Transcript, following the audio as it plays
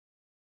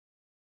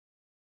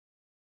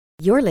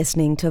You're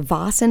listening to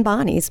Voss and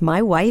Bonnie's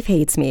My Wife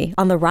Hates Me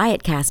on the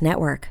Riotcast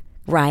Network.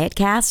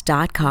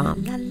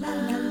 Riotcast.com.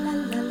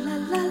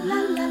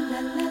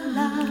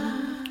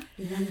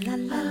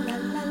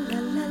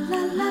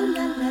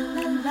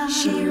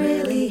 She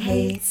really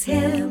hates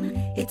him,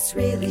 it's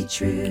really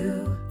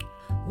true.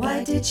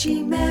 Why did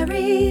she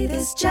marry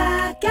this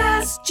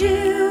jackass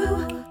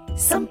Jew?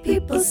 Some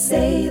people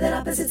say that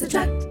opposites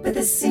attract, but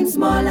this seems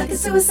more like a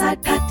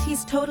suicide pact.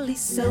 He's totally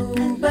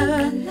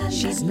sober,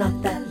 she's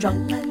not that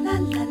drunk.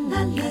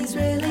 He's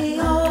really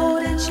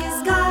old and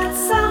she's got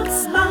some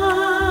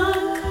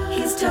spunk.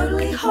 He's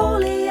totally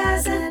holy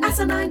as an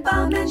asinine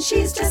bomb, and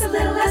she's just a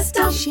little less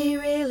dumb. She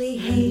really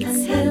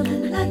hates him,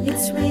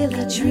 it's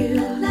really true.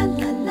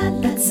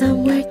 But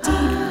somewhere deep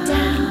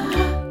down,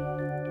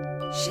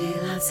 she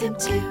loves him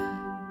too.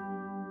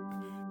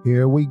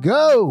 Here we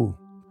go.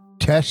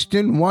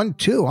 Testing 1,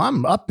 2.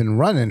 I'm up and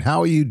running.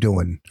 How are you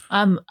doing?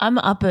 I'm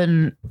up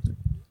and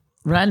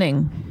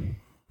running.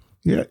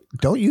 Yeah,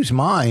 don't use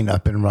mine.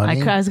 Up and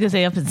running. I was gonna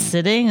say up and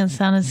sitting. It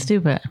sounded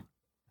stupid.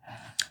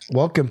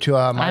 Welcome to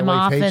My I'm Wife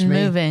off Hates and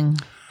Me. moving.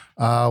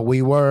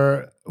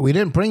 We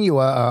didn't bring you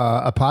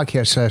a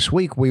podcast last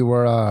week. We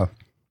were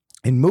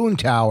in Moon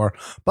Tower,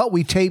 but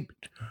we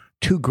taped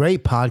 2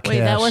 great podcasts. Wait,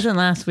 that wasn't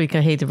last week.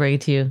 I hate to break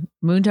it to you.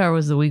 Moon Tower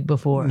was the week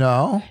before.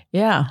 No.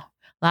 Yeah,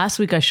 last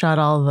week I shot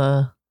all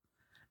the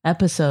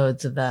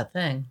episodes of that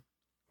thing.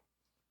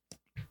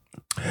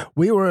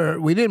 We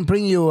didn't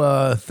bring you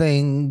a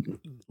thing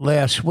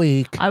last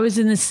week. I was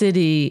in the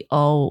city.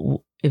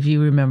 If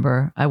you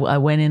remember, I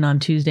went in on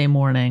Tuesday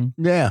morning.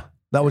 Yeah,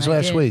 that was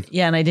last week.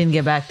 Yeah, and I didn't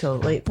get back till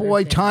late.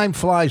 Boy, Thursday. time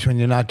flies when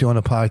you're not doing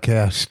a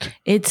podcast.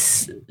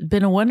 It's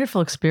been a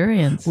wonderful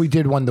experience. We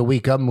did one the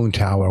week of Moon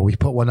Tower. We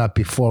put one up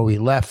before we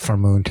left for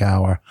Moon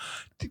Tower.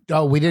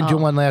 Oh, we didn't do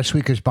one last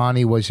week because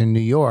Bonnie was in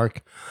New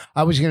York.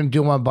 I was going to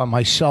do one by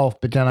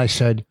myself, but then I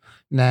said,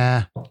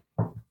 nah.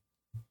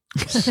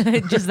 Just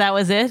that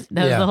was it?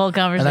 That was the whole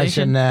conversation? And I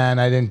said, nah,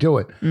 and I didn't do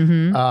it.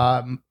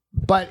 Mm-hmm.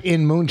 But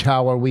in Moon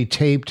Tower, we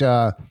taped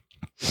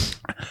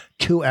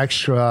 2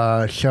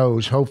 extra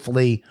shows.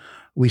 Hopefully,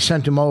 we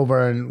sent them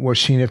over and we're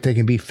seeing if they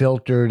can be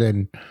filtered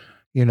and,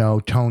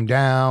 toned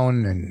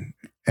down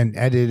and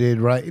edited,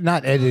 right?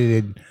 Not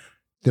edited,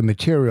 the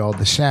material,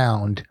 the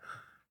sound.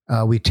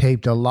 We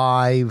taped a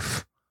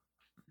live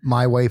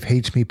My Wife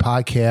Hates Me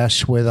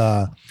podcast with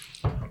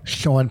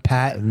Sean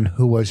Patton,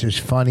 who was as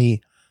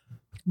funny.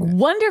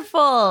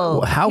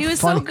 Wonderful. He was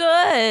funny, so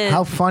good.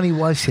 How funny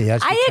was he?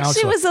 As I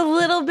actually was a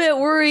little bit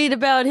worried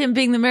about him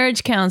being the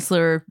marriage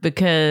counselor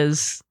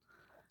because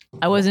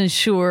I wasn't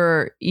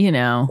sure,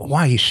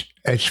 Why? He's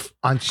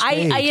on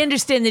stage. I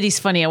understand that he's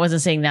funny. I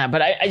wasn't saying that,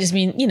 but I just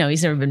mean,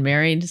 he's never been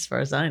married as far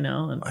as I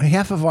know. And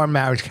half of our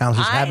marriage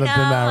counselors haven't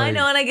been married. I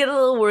know, and I get a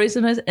little worried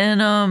sometimes.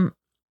 And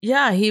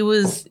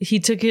he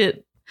took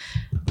it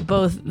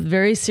both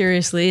very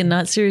seriously and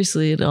not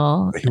seriously at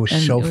all. He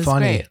was so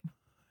funny. Great.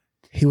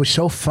 He was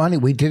so funny.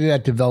 We did it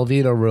at the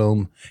Velveeta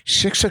Room,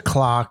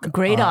 6:00.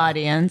 Great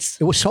audience.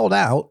 It was sold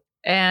out.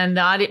 And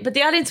but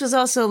the audience was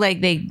also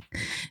like, they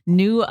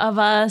knew of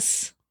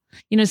us.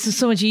 It's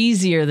so much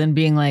easier than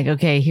being like,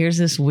 okay, here's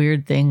this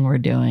weird thing we're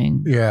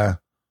doing. Yeah.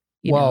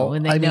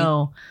 When they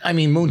know.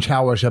 Moon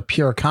Tower is a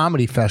pure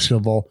comedy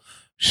festival.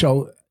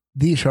 So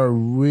these are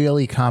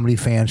really comedy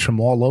fans from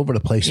all over the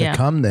place that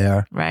come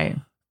there. Right.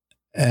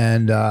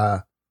 And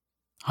oh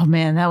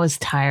man, that was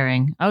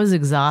tiring. I was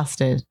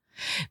exhausted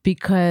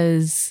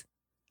because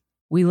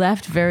we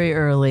left very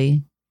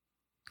early.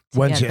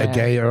 A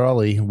day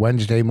early,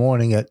 Wednesday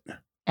morning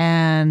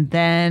and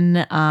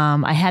then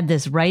I had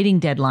this writing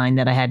deadline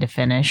that I had to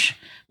finish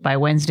by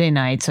Wednesday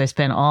night. So I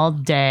spent all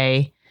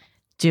day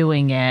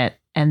doing it.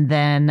 And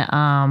then,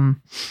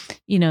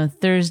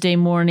 Thursday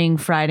morning,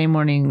 Friday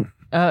morning,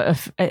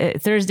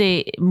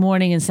 Thursday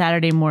morning and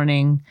Saturday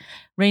morning,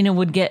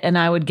 Raina and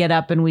I would get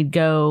up and we'd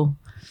go.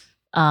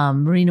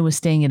 Marina was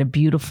staying at a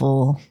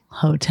beautiful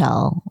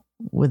hotel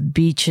with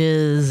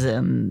beaches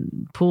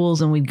and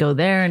pools, and we'd go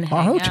there and hang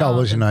Our hotel out.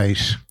 was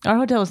nice. Our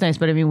hotel was nice,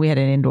 but we had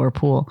an indoor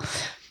pool.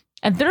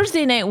 And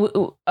Thursday night,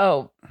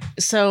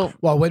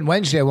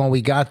 Wednesday when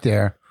we got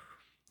there,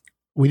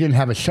 we didn't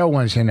have a show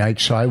Wednesday night,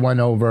 so I went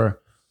over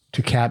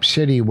to Cap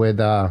City with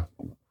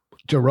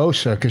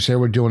DeRosa because they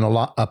were doing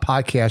a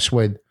podcast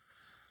with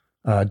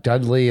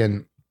Dudley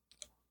and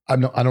I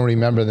don't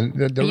remember the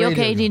Are you radio.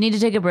 okay? Do you need to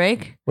take a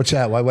break? What's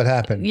that? What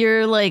happened?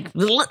 You're like,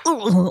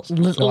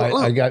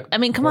 I got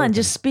come burping. on,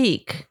 just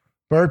speak.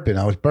 Burping.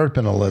 I was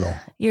burping a little.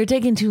 You're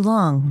taking too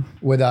long.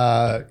 With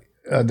the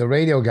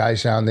radio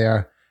guys down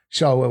there.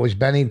 So it was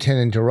Bennington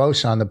and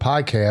DeRosa on the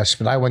podcast,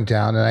 but I went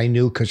down and I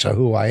knew because of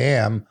who I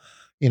am,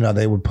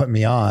 they would put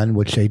me on,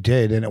 which they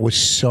did. And it was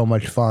so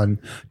much fun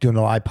doing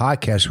a live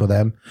podcast with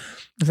them.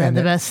 Was that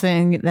the best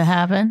thing that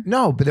happened?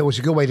 No, but it was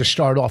a good way to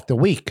start off the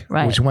week.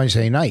 Right. It was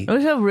Wednesday night. It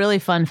was a really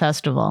fun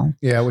festival.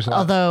 Yeah, it was.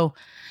 Although,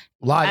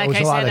 it was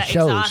a lot of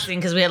shows. Exhausting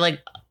because we had like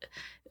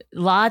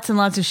lots and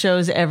lots of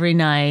shows every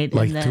night.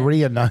 Like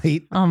 3 a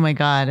night. Oh my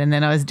God. And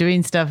then I was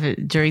doing stuff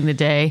during the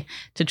day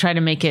to try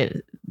to make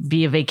it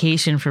be a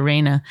vacation for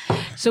Raina.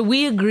 So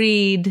we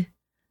agreed,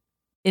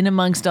 in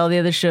amongst all the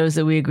other shows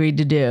that we agreed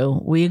to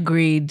do, we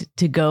agreed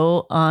to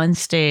go on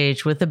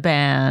stage with a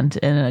band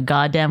in a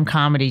goddamn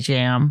comedy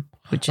jam,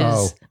 which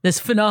is this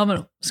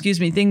phenomenal,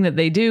 thing that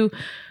they do.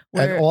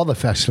 At all the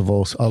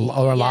festivals, or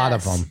a lot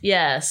of them.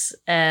 Yes.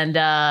 And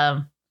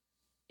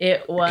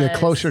it was... Get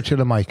closer to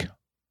the mic.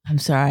 I'm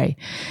sorry.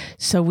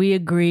 So we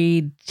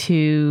agreed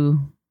to...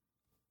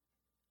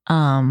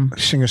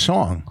 sing a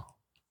song.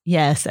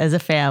 Yes, as a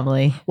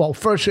family. Well,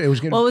 first it was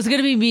going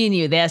to be me and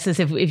you. They asked us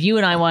if you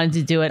and I wanted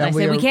to do it. And I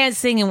said, we can't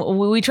sing. And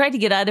we tried to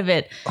get out of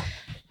it.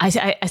 I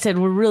said,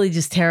 we're really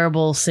just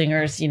terrible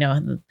singers,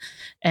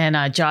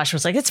 And Josh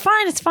was like, it's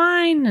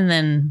fine. And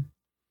then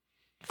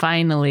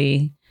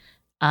finally...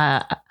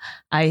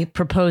 I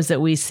proposed that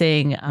we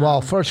sing.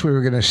 Well, first we were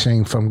going to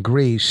sing from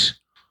Grease.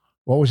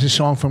 What was the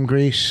song from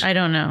Grease? I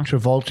don't know.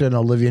 Travolta and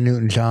Olivia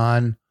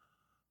Newton-John.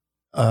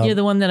 You're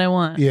the one that I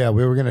want. Yeah,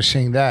 we were going to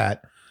sing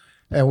that.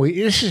 And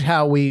this is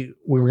how we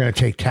were going to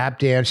take tap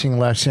dancing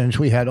lessons.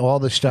 We had all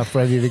the stuff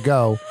ready to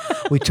go.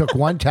 We took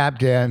one tap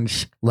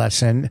dance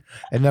lesson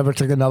and never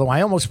took another one.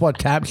 I almost bought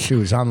tap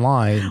shoes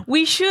online.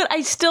 We should.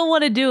 I still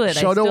want to do it.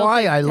 So do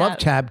I. I love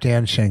tap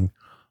dancing.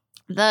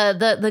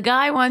 The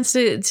guy wants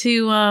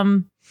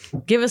to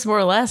give us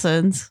more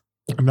lessons.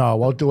 No,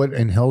 we'll do it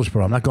in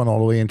Hillsborough. I'm not going all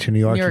the way into New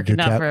York to do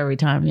not tap. For every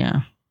time,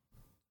 yeah.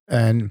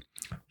 And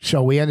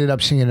so we ended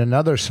up singing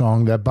another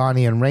song that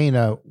Bonnie and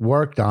Raina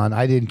worked on.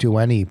 I didn't do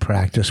any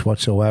practice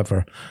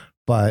whatsoever,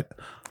 but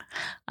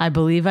I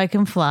Believe I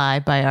Can Fly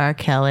by R.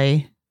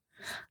 Kelly.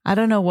 I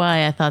don't know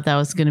why I thought that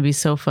was going to be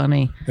so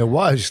funny. It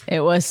was.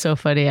 It was so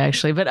funny,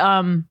 actually. But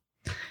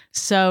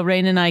so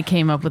Raina and I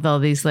came up with all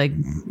these like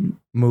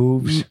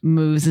moves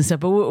and stuff.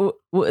 But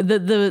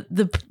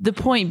the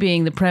point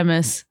being, the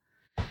premise,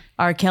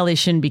 R. Kelly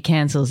shouldn't be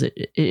canceled.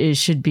 It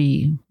should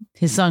be,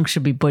 his songs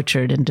should be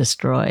butchered and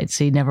destroyed.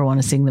 So you never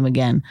want to sing them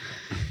again.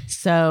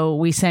 So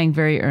we sang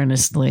very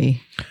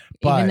earnestly,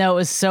 even though it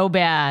was so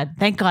bad.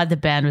 Thank God the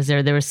band was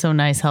there. They were so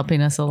nice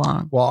helping us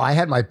along. Well, I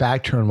had my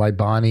back turned while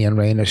Bonnie and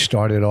Raina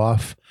started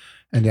off.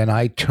 And then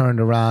I turned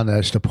around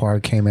as the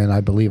part came in,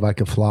 I Believe I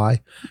Could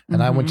Fly.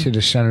 And I went to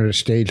the center of the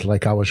stage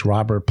like I was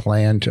Robert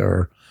Plant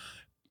or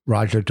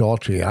Roger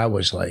Daltrey. I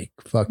was like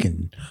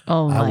fucking,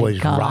 I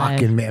was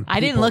rocking, man.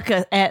 I didn't look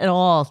at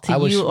all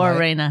to you or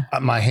Raina.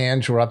 My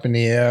hands were up in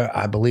the air,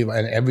 I believe,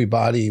 and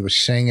everybody was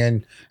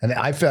singing. And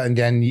I felt, and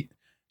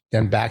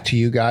then back to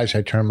you guys,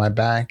 I turned my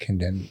back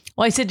and then.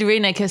 Well, I said to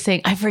Raina, I kept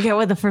saying, I forget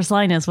what the first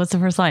line is. What's the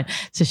first line?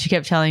 So she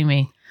kept telling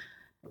me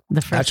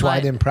the first line. That's why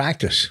I didn't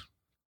practice.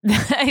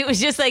 It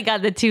was just I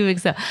got the two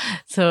mixed up.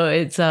 So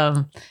it's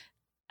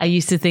I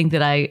used to think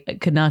that I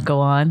could not go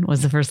on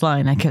was the first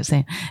line. I kept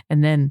saying,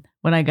 and then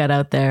when I got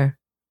out there,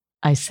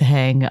 I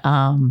sang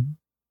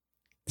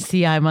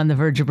See, I'm on the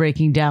verge of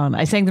breaking down.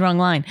 I sang the wrong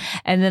line.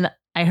 And then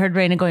I heard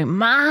Raina going,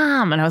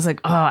 Mom, and I was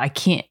like, oh, I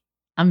can't.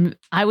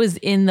 I was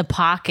in the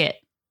pocket.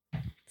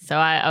 So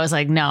I was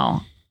like,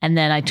 no. And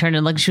then I turned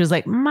and looked, she was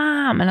like,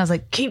 Mom, and I was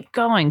like, keep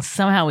going.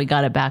 Somehow we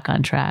got it back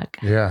on track.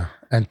 Yeah.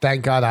 And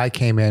thank God I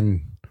came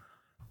in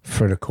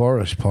for the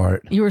chorus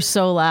part. You were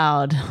so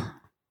loud.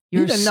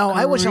 No,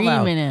 I wasn't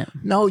loud.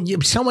 No,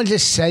 someone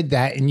just said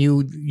that, and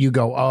you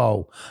go,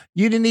 oh,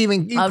 you didn't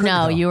even.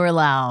 You were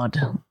loud.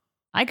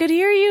 I could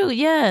hear you,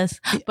 yes,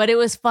 but it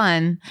was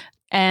fun.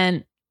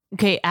 And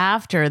okay,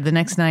 after the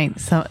next night,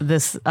 so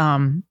this I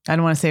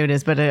don't want to say who it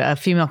is, but a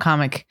female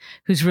comic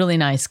who's really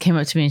nice came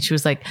up to me and she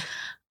was like,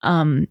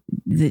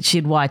 that she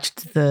had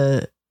watched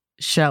the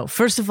show.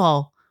 First of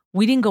all,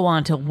 we didn't go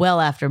on till well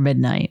after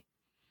midnight,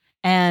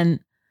 and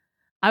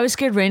I was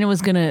scared Raina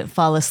was going to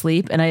fall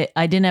asleep, and I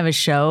didn't have a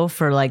show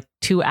for like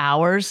 2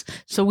 hours.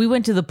 So we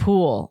went to the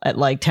pool at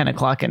like 10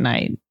 o'clock at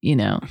night.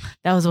 That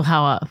was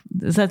how,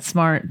 is that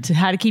smart?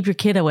 How to keep your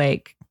kid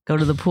awake? Go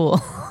to the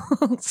pool.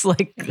 It's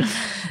like,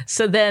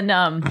 so then,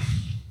 yeah,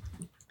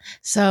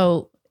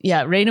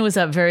 Raina was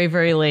up very,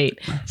 very late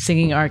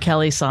singing R.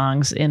 Kelly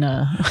songs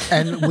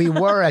and we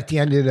were at the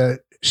end of the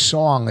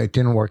song. It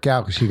didn't work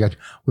out because we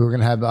were going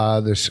to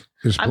have this.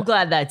 I'm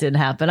glad that didn't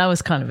happen. I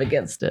was kind of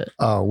against it.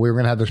 Oh, we were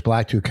going to have this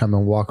black dude come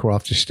and walk her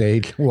off the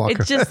stage.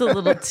 It's just a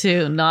little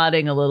too,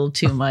 nodding a little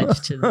too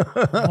much to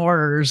the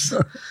horrors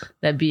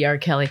that be R.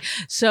 Kelly.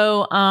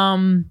 So,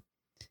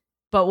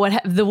 but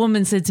what the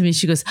woman said to me,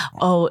 she goes,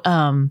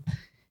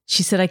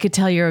 she said, I could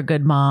tell you're a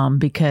good mom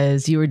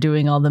because you were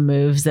doing all the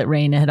moves that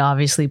Raina had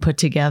obviously put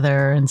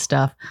together and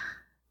stuff.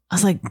 I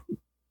was like,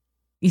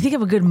 you think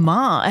I'm a good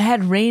mom? I had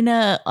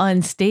Raina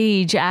on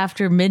stage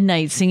after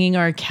midnight singing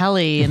R.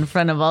 Kelly in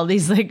front of all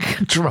these like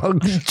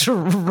drunk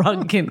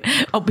and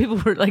people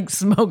were like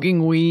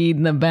smoking weed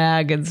in the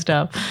bag and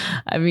stuff.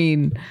 I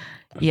mean,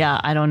 yeah,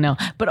 I don't know.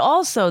 But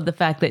also the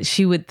fact that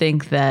she would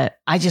think that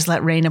I just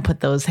let Raina put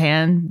those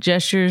hand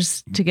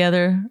gestures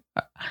together.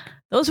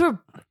 Those were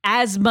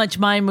as much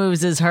my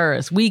moves as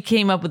hers. We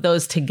came up with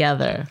those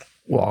together.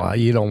 Well,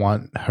 you don't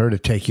want her to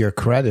take your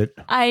credit.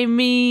 I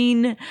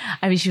mean,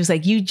 she was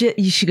like,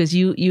 she goes,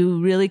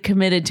 you really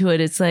committed to it.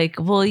 It's like,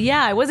 well,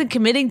 yeah, I wasn't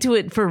committing to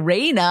it for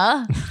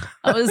Raina.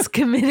 I was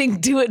committing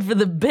to it for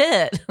the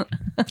bit.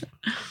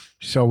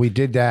 So we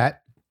did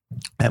that.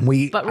 And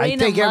but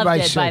Raina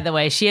loved it, by the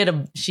way.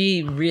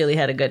 She really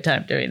had a good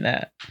time doing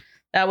that.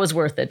 That was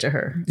worth it to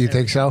her. You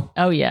think so?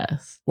 Oh,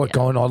 yes. What,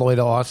 going all the way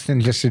to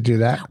Austin just to do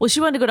that? Well, she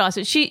wanted to go to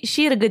Austin.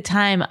 She had a good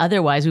time.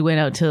 Otherwise, we went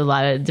out to a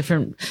lot of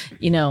different,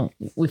 we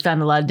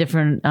found a lot of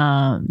different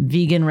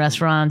vegan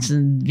restaurants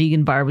and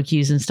vegan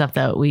barbecues and stuff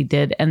that we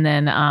did. And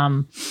then,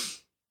 the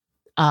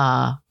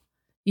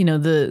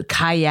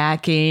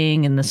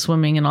kayaking and the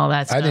swimming and all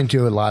that stuff. I didn't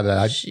do a lot of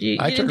that. You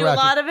didn't do a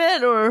lot of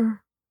it, or?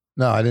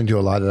 No, I didn't do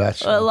a lot of that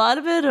stuff. A lot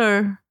of it,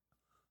 or?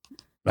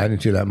 I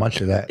didn't do that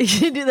much of that. You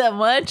didn't do that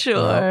much,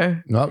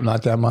 or? No,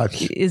 not that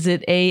much. Is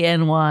it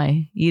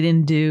ANY? You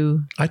didn't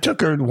do? I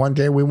took her one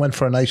day. We went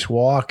for a nice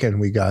walk and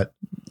we got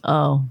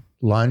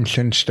lunch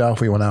and stuff.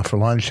 We went out for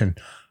lunch and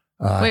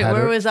wait,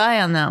 where was I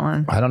on that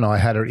one? I don't know. I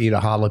had her eat a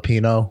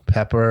jalapeno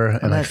pepper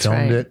and I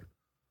filmed it.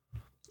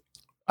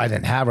 I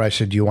didn't have her. I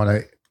said, "Do you want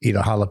to eat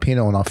a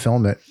jalapeno and I'll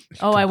film it?"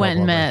 I went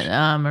and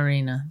met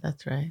Marina.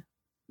 That's right.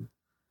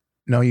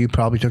 No, you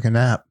probably took a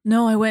nap.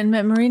 No, I went and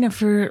met Marina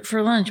for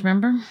lunch,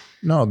 remember?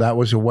 No, that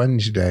was a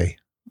Wednesday.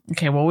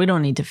 Okay, well, we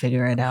don't need to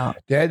figure it out.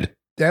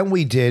 Then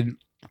we did,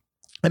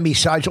 and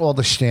besides all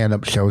the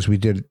stand-up shows, we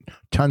did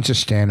tons of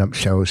stand-up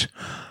shows.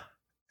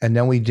 And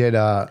then we did,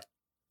 on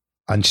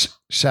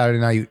Saturday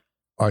night,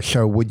 our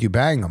show, Would You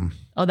Bang 'Em?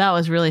 Oh, that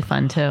was really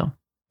fun, too.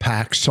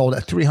 Packed, sold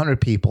at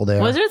 300 people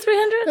there. Was there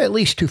 300? At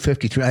least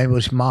 253. It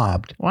was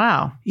mobbed.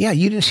 Wow. Yeah,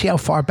 you didn't see how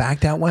far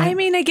back that went? I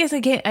mean, I guess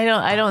I can't.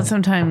 I don't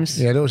sometimes.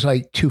 Yeah, there was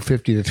like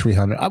 250 to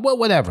 300. Well,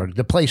 whatever.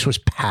 The place was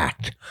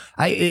packed.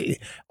 The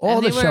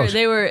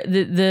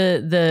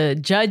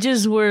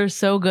judges were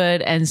so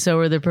good, and so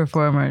were the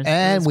performers.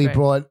 And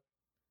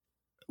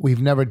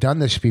we've never done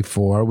this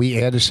before. We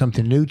added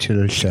something new to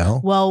the show.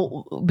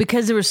 Well,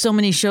 because there were so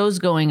many shows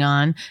going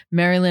on,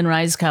 Mary Lynn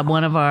Rice-Cobb,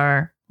 one of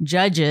our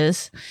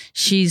judges,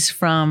 she's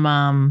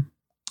from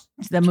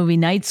the movie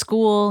Night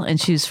School, and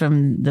she's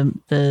from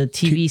the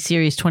TV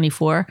series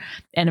 24,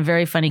 and a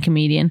very funny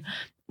comedian.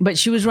 But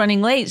she was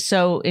running late,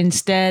 so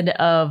instead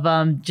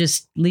of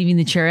just leaving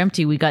the chair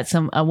empty, we got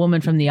a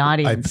woman from the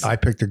audience. I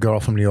picked a girl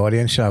from the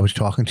audience I was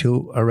talking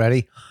to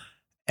already.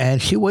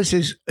 And she was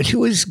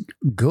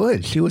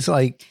good. She was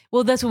like,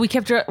 well, that's what we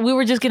kept her. We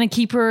were just going to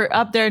keep her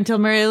up there until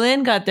Mary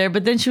Lynn got there.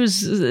 But then she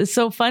was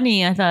so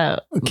funny. I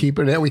thought, keep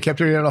her there. We kept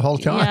her there the whole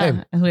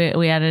time. Yeah,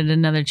 we added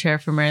another chair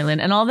for Mary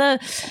Lynn, and all the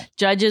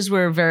judges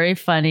were very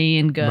funny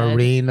and good.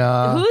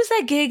 Marina, who's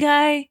that gay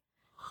guy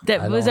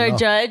that was our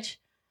judge?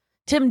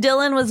 Tim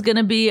Dillon was going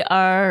to be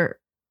our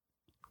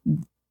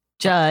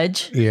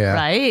judge,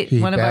 right?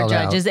 One of our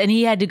judges, and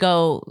he had to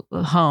go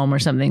home or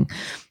something.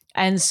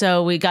 And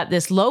so we got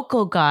this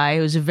local guy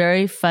who's a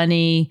very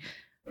funny,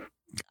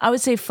 I would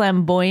say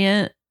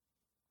flamboyant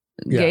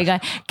gay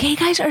guy. Gay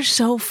guys are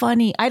so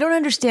funny. I don't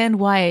understand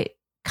why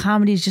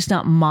comedy is just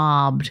not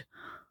mobbed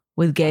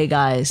with gay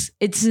guys.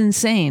 It's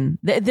insane.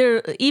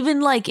 They're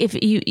even like if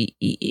you,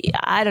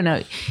 I don't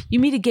know, you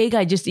meet a gay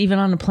guy just even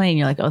on a plane,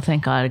 you're like, oh,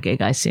 thank God a gay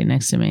guy's sitting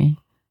next to me.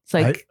 It's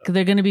like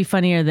they're going to be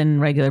funnier than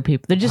regular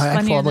people. They're just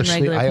funnier than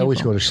regular people. I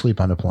always go to sleep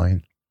on the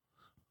plane.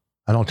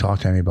 I don't talk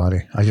to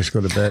anybody. I just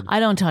go to bed. I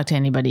don't talk to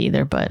anybody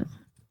either, but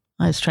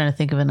I was trying to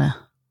think of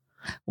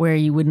where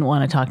you wouldn't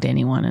want to talk to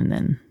anyone, and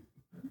then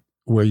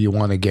where you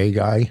want a gay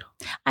guy.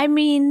 I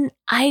mean,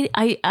 I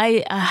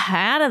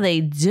how do they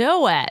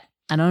do it?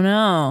 I don't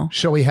know.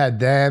 So we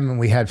had them, and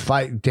we had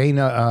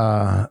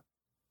Dana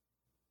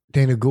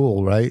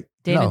Gould, right?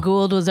 Dana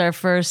Gould was our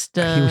first.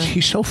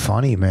 He's so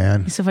funny,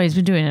 man. He's so funny. He's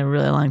been doing it a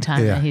really long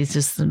time. Yeah. He's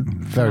just a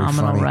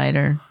phenomenal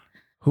writer.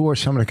 Who are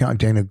some of the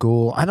Dana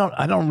Gould? I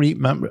don't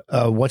remember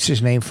what's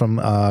his name from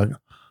the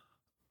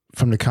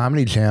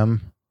Comedy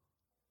Jam.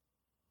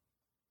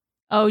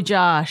 Oh,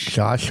 Josh.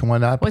 Josh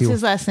went up. What's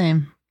his last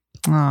name?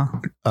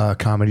 Oh,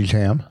 Comedy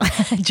Jam.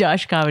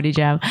 Josh Comedy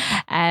Jam,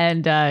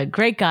 and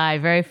great guy,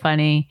 very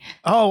funny.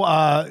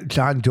 Oh,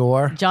 John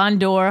Doerr. John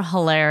Doerr,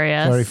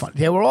 hilarious. Very funny.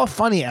 They were all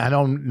funny. I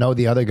don't know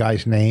the other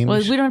guys' names. Well,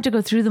 we don't have to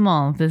go through them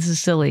all. This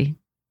is silly.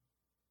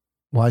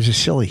 Why is it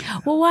silly?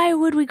 Well, why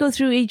would we go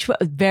through each?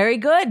 Very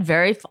good.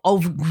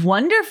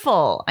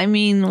 Wonderful. I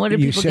mean, what are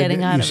people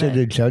getting out of it? You said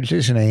the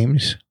judges'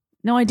 names.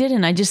 No, I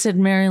didn't. I just said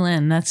Mary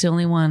Lynn. That's the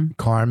only one.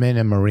 Carmen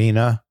and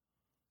Marina.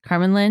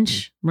 Carmen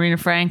Lynch, Marina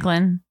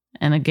Franklin,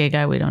 and a gay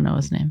guy. We don't know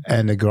his name.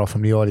 And the girl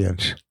from the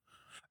audience.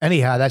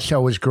 Anyhow, that show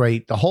was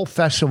great. The whole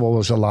festival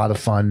was a lot of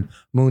fun.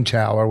 Moon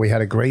Tower. We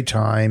had a great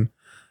time.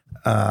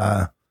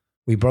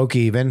 We broke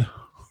even.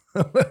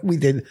 We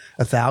did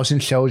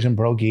 1,000 shows and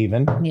broke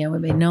even. Yeah, we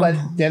made no. But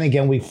then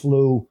again, we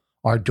flew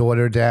our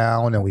daughter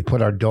down and we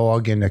put our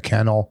dog in the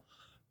kennel.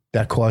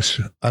 That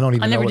cost, I don't even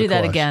know. I'll never what do it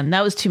that cost. again.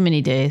 That was too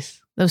many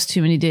days. That was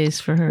too many days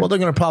for her. Well, they're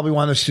going to probably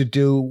want us to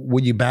do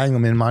Would You Bang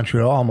 'Em in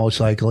Montreal, most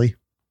likely.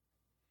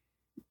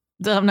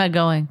 I'm not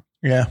going.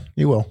 Yeah,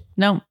 you will.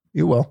 No.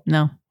 You will.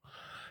 No.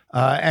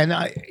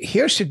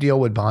 Here's the deal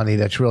with Bonnie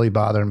that's really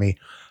bothering me.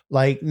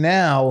 Like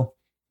now,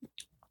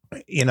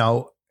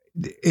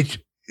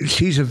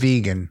 she's a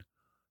vegan,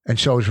 and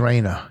so is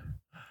Raina.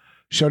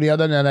 So the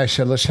other night I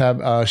said, let's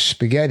have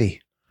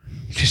spaghetti.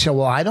 She said,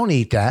 well, I don't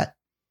eat that.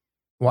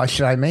 Why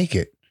should I make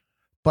it?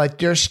 But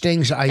there's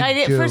things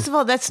I do. First of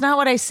all, that's not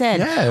what I said.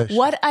 Yes.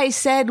 What I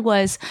said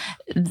was...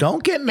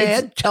 Don't get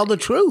mad. Tell the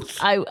truth.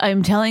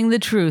 I'm telling the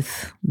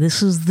truth.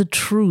 This is the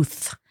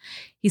truth.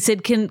 He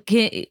said,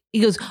 he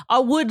goes, I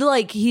would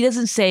like, he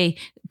doesn't say,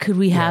 could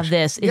we have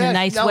this in a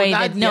nice way?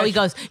 He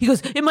goes,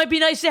 it might be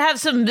nice to have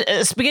some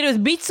spaghetti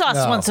with meat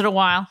sauce once in a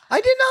while.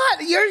 I did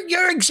not.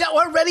 You're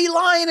already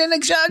lying and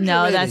exaggerating.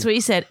 No, that's what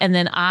he said. And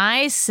then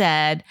I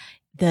said,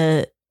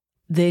 the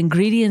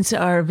ingredients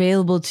are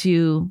available to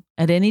you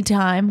at any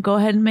time. Go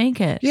ahead and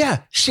make it.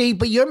 Yeah. See,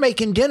 but you're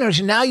making dinners,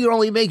 and now you're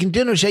only making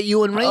dinners that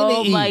you and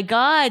Raina eat. Oh, my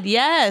God.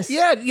 Yes.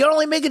 Yeah, you're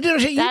only making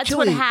dinners that you two eat. That's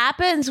what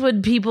happens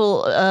when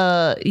people,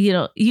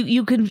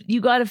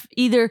 you got to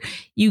either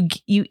you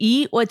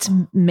eat what's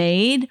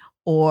made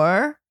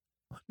or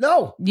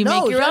you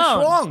make your own.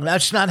 That's wrong.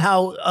 That's not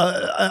how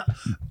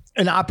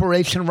an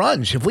operation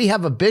runs. If we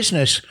have a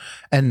business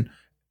and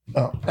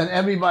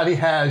everybody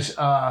has...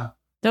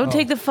 Don't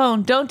take the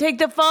phone. Don't take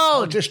the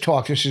phone. Just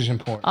talk. This is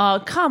important.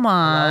 Oh, come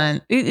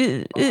on.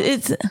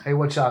 It's. Hey,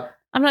 what's up?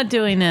 I'm not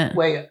doing it.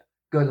 Wait.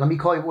 Good. Let me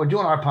call you. We're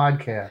doing our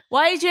podcast.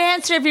 Why did you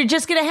answer if you're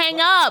just going to hang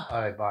up?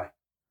 All right. Bye.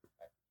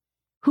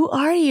 Who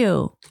are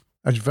you?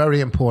 That's very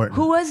important.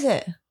 Who was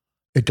it?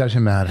 It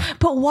doesn't matter.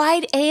 But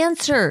why'd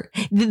answer?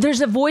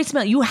 There's a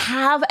voicemail. You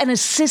have an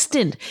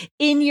assistant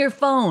in your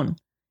phone.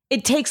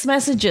 It takes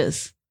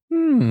messages.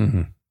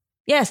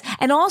 Yes.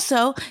 And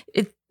also...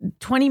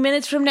 20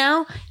 minutes from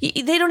now,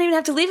 they don't even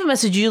have to leave a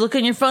message. You look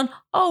on your phone.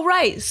 Oh,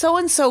 right.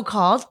 So-and-so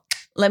called.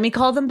 Let me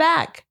call them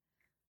back.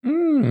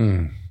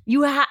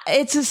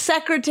 It's a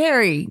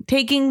secretary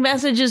taking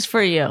messages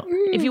for you.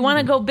 If you want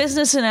to go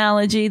business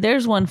analogy,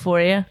 there's one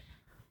for you.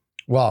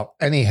 Well,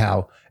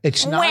 anyhow,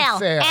 it's not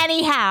fair.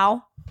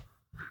 Anyhow.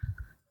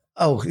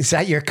 Oh, is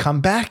that your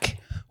comeback?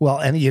 Well,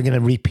 and you're going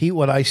to repeat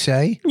what I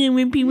say? You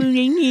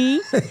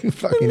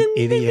fucking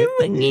idiot.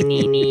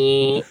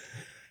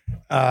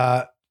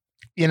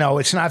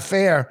 It's not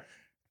fair.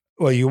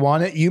 Well, you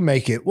want it, you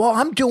make it. Well,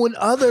 I'm doing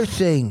other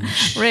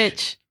things.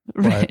 Rich,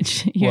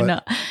 you're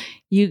not.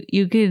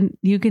 You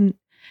can.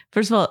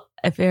 First of all,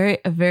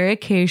 very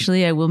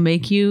occasionally, I will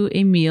make you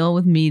a meal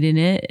with meat in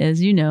it,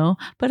 as you know.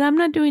 But I'm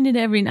not doing it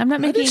every. I'm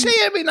not making. I didn't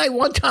say every night.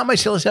 One time I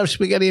said let's have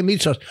spaghetti and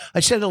meat sauce. I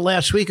said it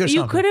last week or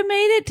something. You could have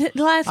made it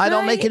last night. I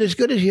don't make it as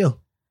good as you.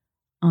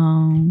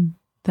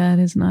 That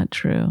is not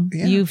true.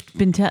 Yeah. You've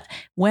been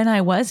when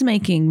I was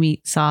making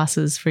meat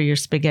sauces for your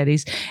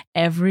spaghettis,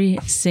 every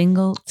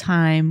single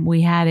time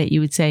we had it,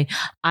 you would say,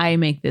 I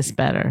make this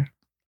better.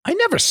 I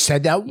never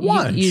said that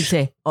once. You'd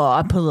say, oh,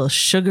 I put a little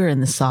sugar in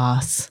the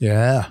sauce.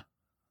 Yeah.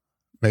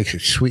 Makes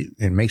it sweet.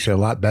 It makes it a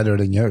lot better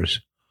than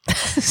yours.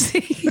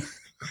 See?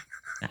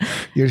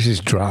 Yours is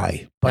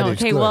dry, but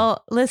it's good.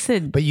 Well,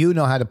 listen. But you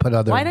know how to put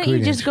other ingredients. Why don't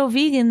you just go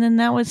vegan? Then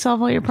that would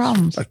solve all your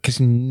problems. Because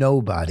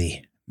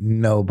nobody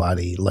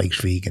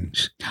likes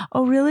vegans.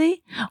 Oh,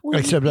 really? Well,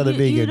 except other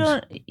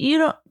vegans. You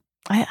don't.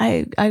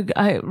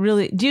 I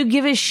really. Do you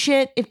give a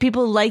shit if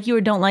people like you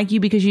or don't like you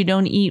because you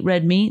don't eat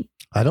red meat?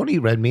 I don't eat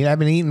red meat. I've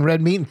been eating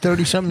red meat in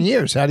 30-something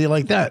years. How do you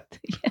like that?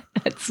 Yeah,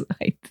 that's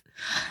right.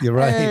 You're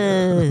right.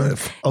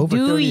 Over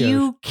 30 years. Do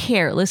you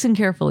care? Listen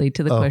carefully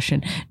to the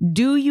question.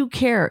 Do you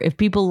care if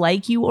people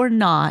like you or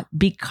not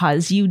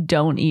because you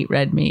don't eat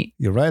red meat?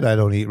 You're right. I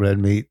don't eat red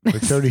meat for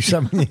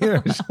 30-something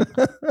years.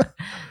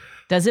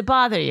 Does it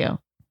bother you?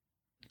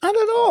 Not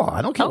at all.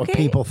 I don't care what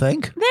people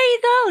think. There you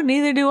go.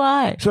 Neither do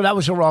I. So that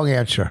was the wrong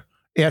answer.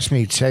 Ask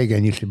me, say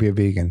again, you should be a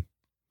vegan.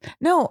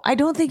 No, I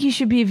don't think you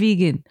should be a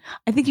vegan.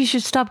 I think you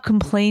should stop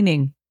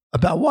complaining.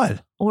 About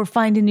what? Or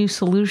find a new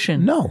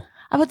solution. No.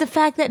 About the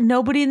fact that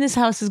nobody in this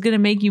house is going to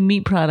make you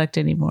meat product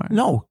anymore.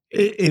 No.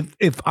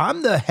 If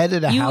I'm the head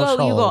of the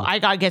household. You go, I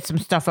got to get some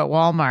stuff at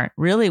Walmart.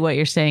 Really what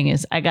you're saying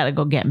is I got to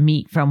go get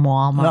meat from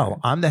Walmart. No,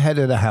 I'm the head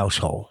of the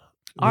household.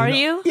 Are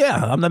you?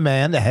 Yeah, I'm the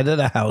man, the head of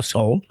the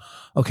household.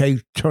 Okay,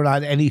 turn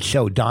on any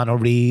show, Donna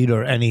Reed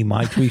or any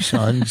My Three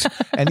Sons,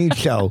 any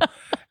show,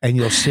 and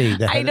you'll see.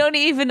 I don't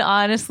even,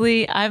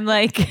 honestly, I'm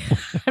like,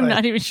 I'm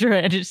not even sure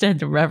I understand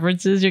the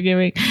references you're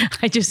giving.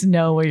 I just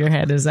know where your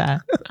head is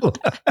at. What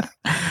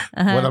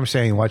I'm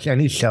saying, watch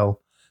any show,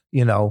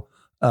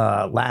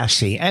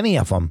 Lassie, any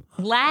of them.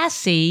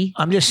 Lassie?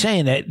 I'm just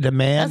saying that the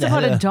man. That's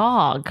about a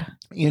dog.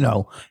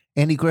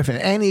 Andy Griffin,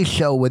 any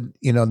show with,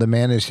 the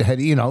man is the head,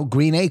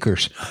 Green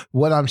Acres.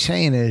 What I'm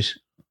saying is.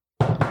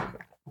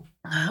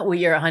 Well,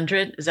 you're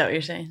 100? Is that what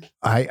you're saying?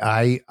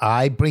 I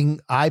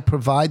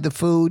provide the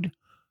food.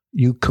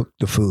 You cook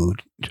the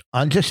food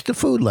on just the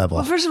food level.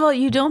 Well, first of all,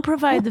 you don't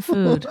provide the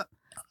food.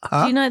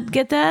 Do you not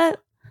get that?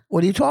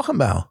 What are you talking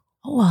about?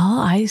 Well,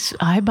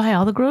 I buy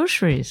all the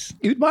groceries.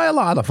 You buy a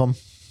lot of them.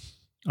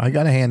 I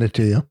got to hand it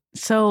to you.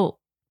 So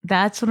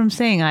that's what I'm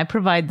saying. I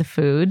provide the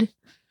food.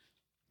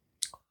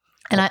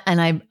 And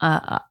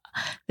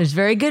There's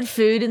very good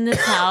food in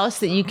this house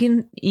that you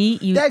can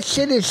eat. That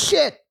shit is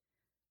shit.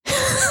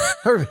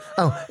 You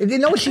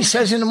know what she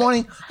says in the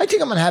morning? I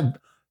think I'm gonna have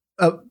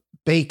a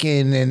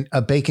bacon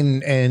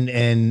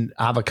and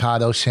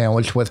avocado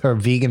sandwich with her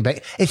vegan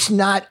bacon. It's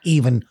not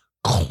even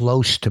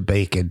close to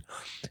bacon.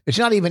 It's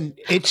not even.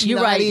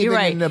 You're right.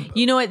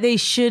 You know what? They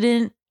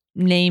shouldn't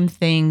name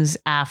things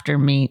after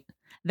meat.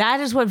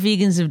 That is what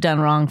vegans have done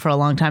wrong for a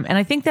long time. And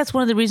I think that's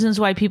one of the reasons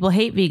why people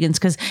hate vegans,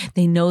 because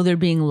they know they're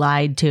being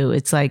lied to.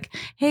 It's like,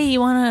 hey,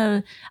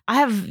 I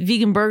have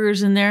vegan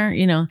burgers in there.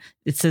 You know,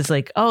 it says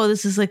like, oh,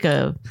 this is like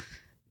a,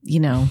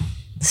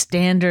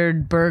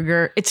 standard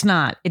burger. It's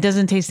not. It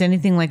doesn't taste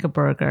anything like a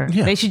burger.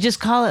 Yeah. They should just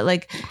call it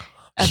like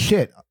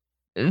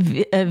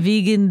a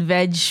vegan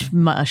veg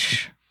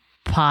mush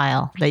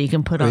pile that you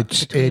can put on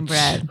between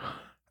bread.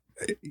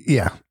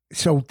 Yeah.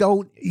 So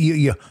don't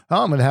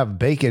I'm gonna have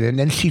bacon, and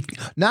then she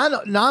not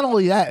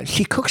only that,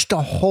 she cooks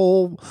the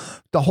whole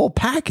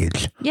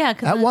package. Yeah,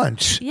 at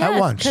once.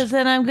 Because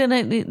then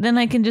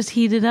I can just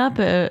heat it up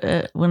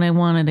when I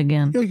want it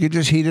again. You can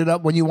just heat it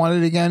up when you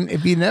want it again.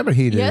 If you never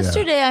heat it.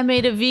 Yesterday I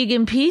made a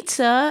vegan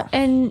pizza,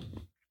 and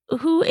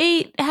who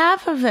ate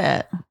half of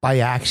it?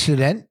 By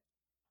accident.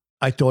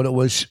 I thought it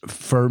was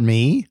for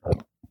me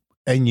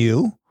and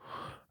you.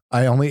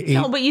 I only ate.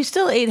 No, but you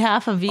still ate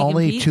half a vegan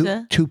pizza.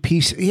 Only two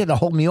pieces. He had to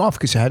hold me off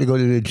because I had to go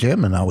to the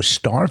gym and I was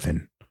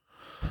starving.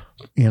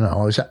 I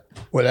was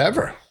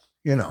whatever.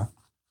 No,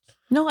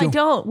 I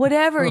don't.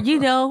 Whatever.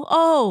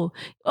 Oh,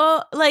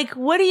 like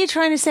what are you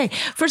trying to say?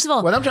 First of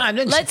all, what I'm trying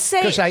to let's say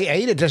because I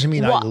ate it doesn't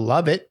mean I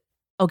love it.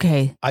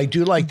 Okay, I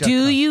do like.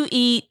 Do you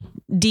eat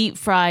deep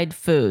fried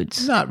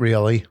foods? Not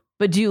really.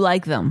 But do you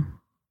like them?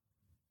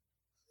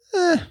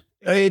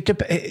 It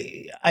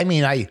depends. I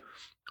mean,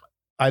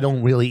 I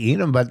don't really eat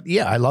them, but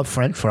yeah, I love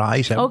French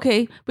fries.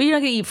 Okay, but you're not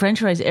going to eat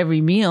French fries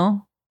every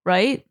meal,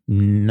 right?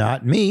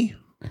 Not me.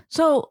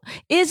 So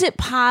is it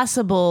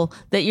possible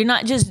that you're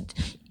not just,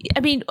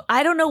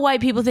 I don't know why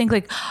people think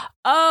like,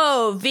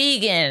 oh,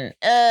 vegan,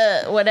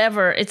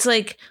 whatever. It's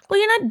like, well,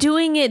 you're not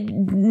doing it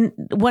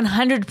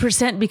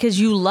 100% because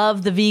you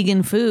love the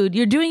vegan food.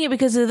 You're doing it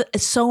because of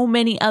so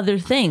many other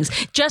things.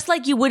 Just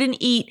like you wouldn't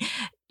eat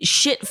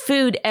shit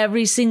food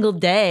every single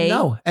day.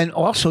 No, and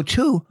also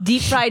too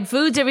deep fried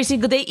foods every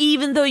single day,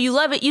 even though you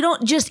love it. You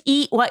don't just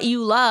eat what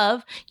you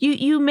love.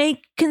 You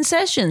make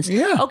concessions.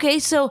 Yeah. Okay,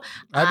 so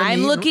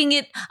I'm looking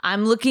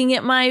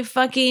at my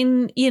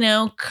fucking,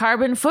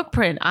 carbon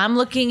footprint. I'm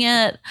looking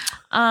at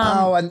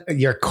and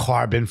your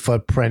carbon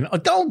footprint. Oh,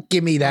 don't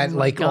give me that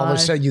all of a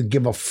sudden you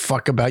give a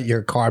fuck about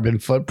your carbon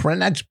footprint.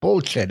 That's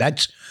bullshit.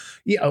 That's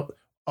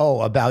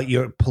Oh, about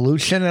your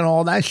pollution and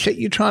all that shit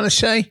you're trying to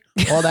say?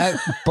 All that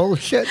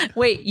bullshit?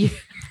 Wait,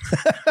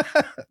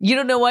 you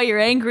don't know why you're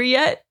angry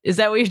yet? Is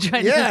that what you're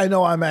trying to say? Yeah, I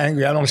know I'm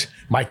angry.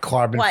 My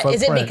carbon footprint.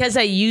 Is it because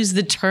I use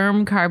the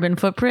term carbon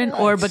footprint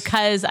or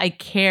because I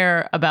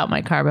care about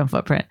my carbon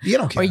footprint? You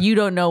don't care. Or you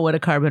don't know what a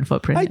carbon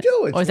footprint is? I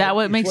do. Or is that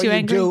what makes you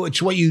angry?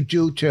 It's what you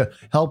do to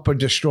help or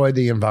destroy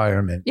the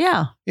environment.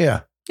 Yeah.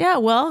 Yeah. Yeah,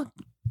 well,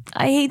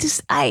 I hate to.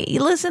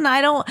 Listen.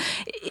 I don't.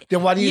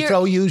 Then why do you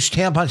throw used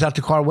tampons out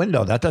the car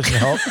window? That doesn't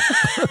help.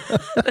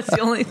 That's the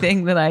only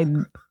thing that I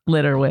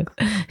litter with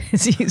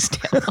is used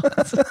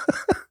tampons.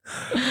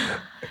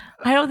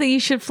 I don't think you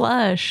should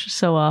flush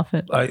so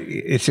often.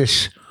 It's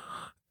just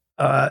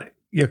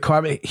your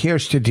carbon.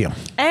 Here's the deal.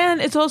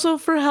 And it's also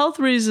for health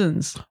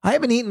reasons. I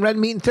haven't eaten red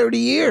meat in 30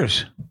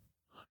 years.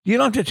 You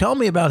don't have to tell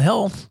me about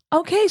health.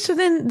 Okay, so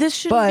then this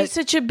shouldn't be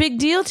such a big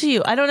deal to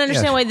you. I don't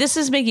understand why this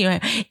is making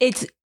you.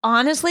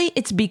 Honestly,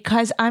 it's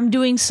because I'm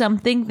doing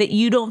something that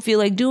you don't feel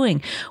like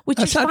doing, which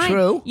is fine. That's not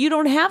true. You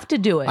don't have to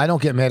do it. I don't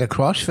get mad at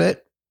CrossFit.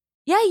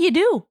 Yeah, you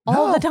do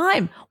all the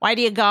time. Why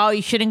do you go?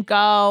 You shouldn't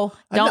go.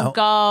 Don't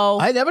go.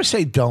 I never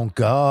say don't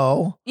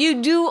go.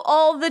 You do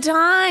all the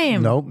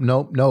time.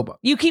 Nope.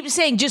 You keep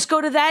saying just go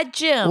to that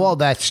gym. Well,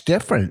 that's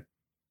different.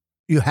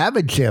 You have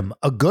a gym,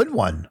 a good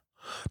one.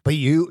 But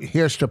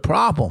here's the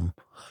problem.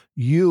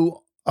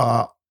 You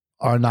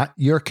are not,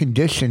 you're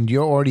conditioned,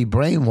 you're already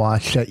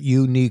brainwashed that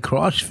you need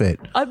CrossFit.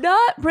 I'm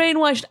not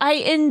brainwashed. I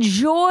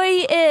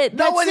enjoy it.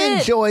 No one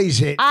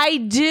enjoys it. I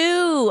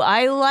do.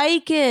 I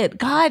like it.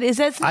 God, is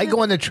that something? I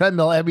go on the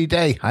treadmill every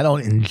day. I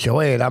don't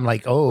enjoy it. I'm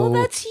like, oh. Well,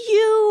 that's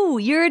you.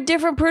 You're a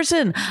different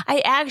person.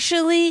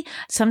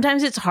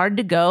 Sometimes it's hard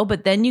to go,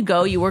 but then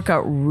you work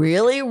out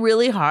really,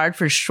 really hard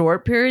for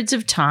short periods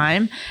of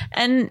time.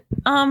 And,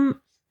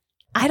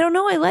 I don't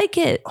know. I like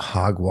it.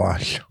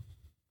 Hogwash.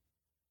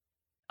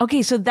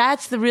 Okay, so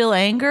that's the real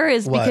anger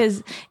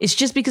because it's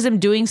just because I'm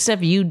doing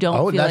stuff you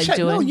don't feel like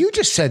doing. No, you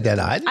just said that.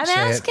 I'm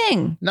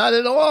asking. Not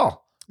at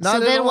all.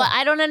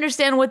 I don't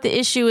understand what the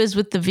issue is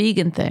with the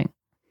vegan thing.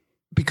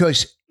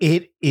 Because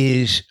it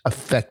is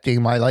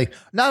affecting my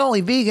life. Not only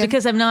vegan.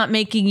 Because I'm not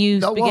making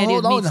you spaghetti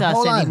with meat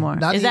sauce anymore.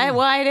 Is that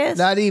why it is?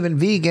 Not even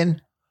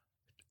vegan.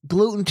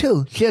 Gluten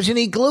too. She doesn't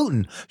eat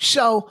gluten.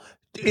 So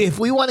if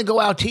we want to go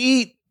out to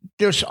eat,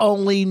 there's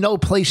only no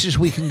places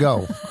we can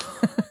go.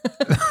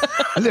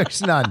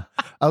 There's none.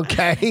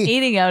 Okay.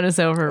 Eating out is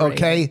overrated.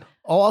 Okay.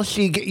 all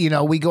she,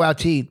 we go out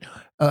to eat.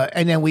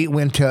 And then we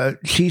went to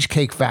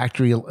Cheesecake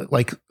Factory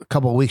like a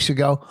couple of weeks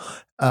ago.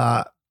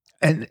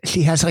 And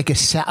she has like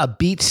a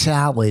beet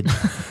salad.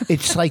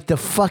 It's like the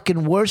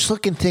fucking worst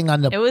looking thing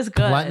on the. It was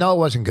good. No, it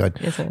wasn't good.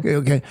 Yes, sir.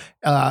 Okay.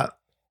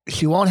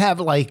 She won't have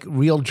like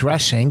real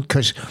dressing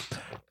because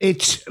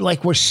it's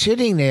like we're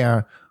sitting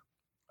there.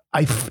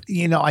 I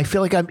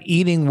feel like I'm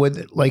eating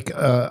with like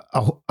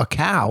a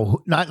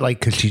cow, not like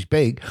because she's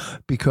big,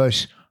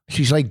 because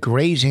she's like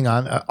grazing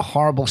on a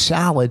horrible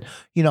salad,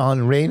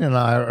 and Rain and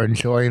I are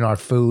enjoying our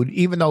food,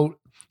 even though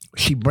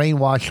she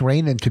brainwashed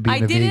Rain into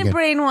being a vegan. I didn't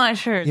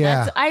brainwash her.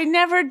 Yeah. I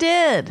never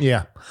did.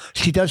 Yeah.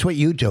 She does what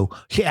you do.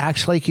 She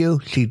acts like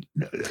you.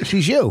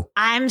 She's you.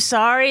 I'm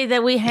sorry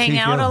that we hang She's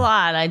out you. a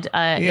lot.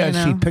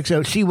 She picks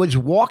up. She was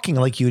walking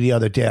like you the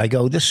other day. I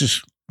go, this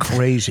is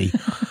crazy.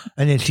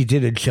 And then she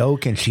did a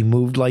joke and she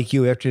moved like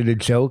you after the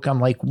joke.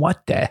 I'm like,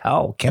 what the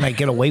hell? Can I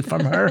get away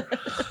from her?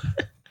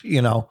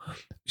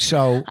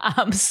 So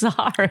I'm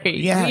sorry.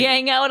 Yeah. We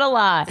hang out a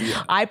lot.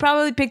 I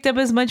probably picked up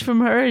as much from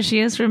her as she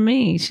has from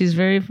me. She's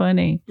very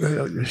funny.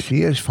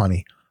 She is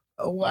funny.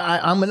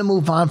 I'm going to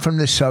move on from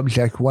this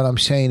subject. What I'm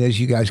saying is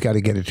you guys got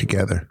to get it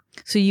together.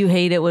 So you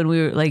hate it when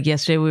we were like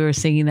yesterday we were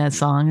singing that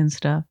song and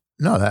stuff?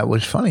 No, that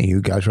was funny.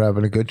 You guys were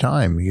having a good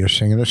time. You're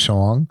singing a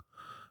song,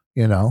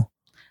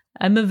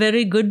 I'm a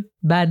very good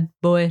bad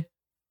boy.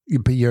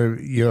 But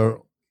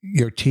you're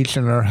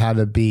teaching her how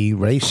to be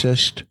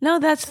racist No,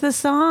 that's the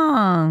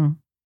song.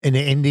 in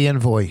an Indian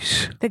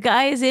voice. The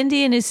guy is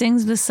Indian who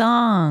sings the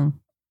song.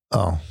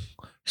 Oh,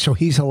 so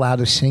he's allowed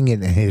to sing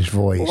it in his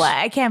voice. Well,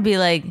 I can't be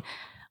like,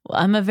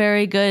 I'm a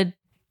very good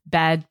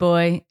bad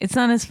boy. It's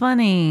not as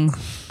funny.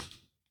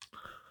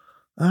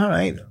 All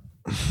right.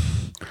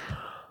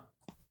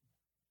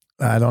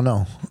 I don't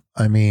know.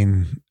 I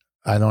mean,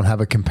 I don't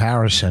have a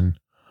comparison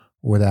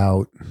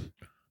without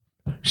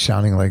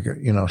sounding like,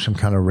 some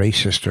kind of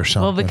racist or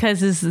something. Well, because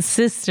his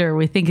sister,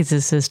 we think it's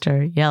his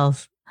sister,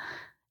 yells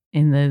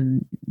in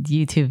the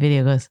YouTube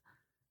video, goes,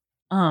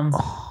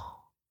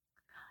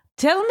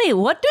 tell me,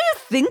 what do you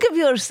think of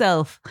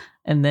yourself?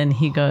 And then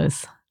he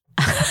goes,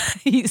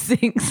 he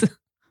sings.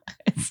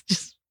 It's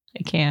just,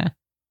 I can't.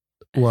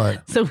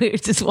 What? So we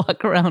just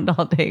walk around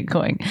all day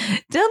going,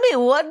 tell me,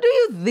 what do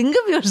you think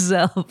of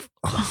yourself?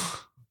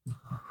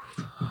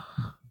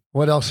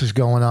 What else is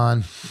going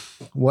on?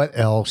 What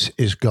else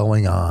is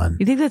going on?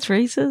 You think that's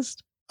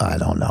racist? I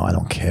don't know. I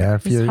don't care.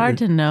 If It's hard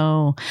to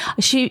know.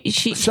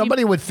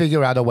 Somebody would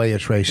figure out a way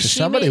it's racist.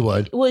 Somebody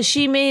would. Well,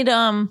 she made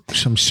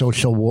Some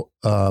social,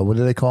 what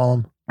do they call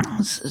them?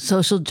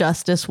 social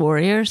justice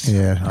warriors.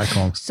 Yeah, I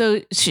call them.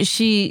 So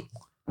she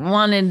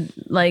wanted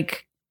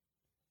like,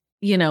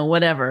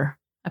 whatever.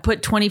 I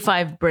put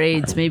 25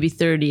 braids, maybe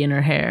 30 in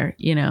her hair,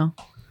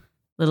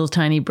 little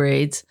tiny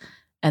braids.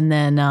 And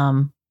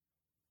then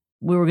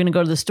we were going to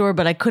go to the store,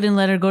 but I couldn't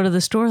let her go to the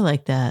store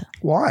like that.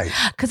 Why?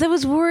 Because I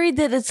was worried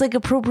that it's like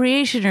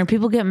appropriation or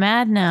people get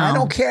mad now. I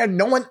don't care.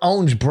 No one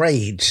owns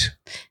braids.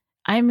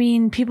 I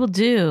mean, people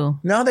do.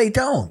 No, they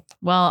don't.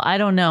 Well, I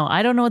don't know.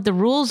 I don't know what the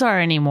rules are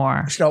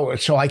anymore. So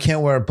I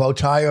can't wear a bow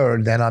tie,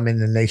 or then I'm in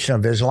the Nation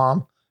of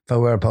Islam if I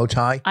wear a bow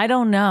tie? I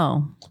don't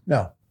know.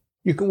 No.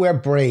 You can wear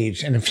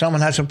braids, and if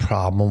someone has a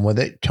problem with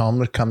it, tell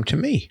them to come to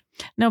me.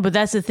 No, but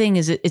that's the thing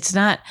is it's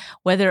not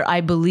whether I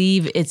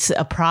believe it's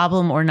a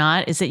problem or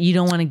not. It's that you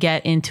don't want to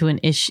get into an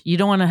issue. You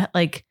don't want to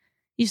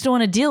you just don't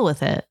want to deal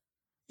with it.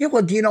 Yeah,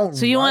 well, you don't.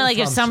 So you want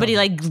if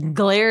somebody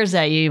glares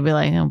at you, you'd be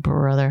like, oh,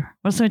 brother.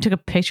 What if somebody took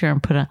a picture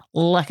and put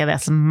look at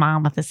this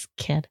mom with this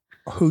kid?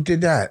 Who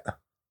did that?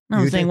 No,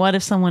 I'm saying, what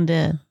if someone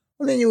did?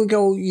 Well, then you would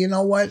go, you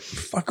know what?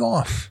 Fuck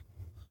off.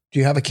 Do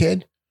you have a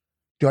kid?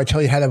 Do I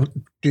tell you how to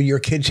do your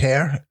kid's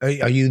hair?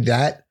 Are you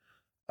that,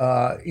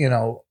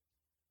 arrogant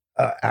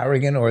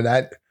or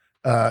that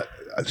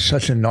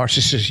such a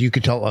narcissist you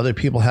could tell other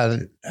people how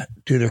to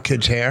do their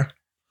kids' hair?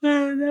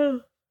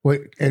 No.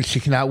 Wait, and she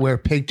cannot wear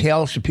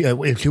pigtails.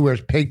 If she wears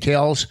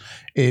pigtails,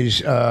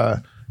 is Yes.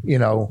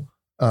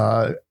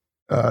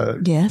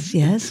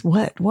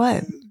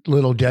 What?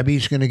 Little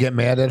Debbie's going to get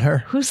mad at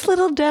her? Who's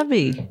Little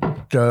Debbie?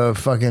 The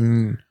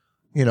fucking,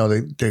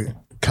 the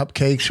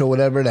cupcakes or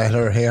whatever that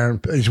her hair.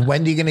 Is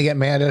Wendy going to get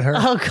mad at her?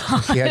 Oh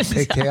God! She has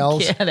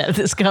pigtails. I can't have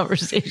this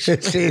conversation.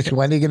 Is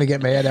Wendy going to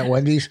get mad at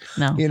Wendy's?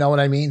 No. You know what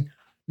I mean?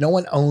 No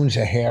one owns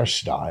a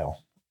hairstyle,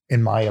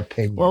 in my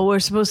opinion. Well, we're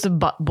supposed to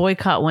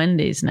boycott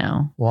Wendy's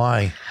now.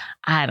 Why?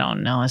 I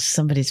don't know. It's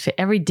somebody's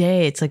every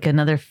day. It's like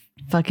another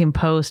fucking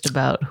post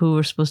about who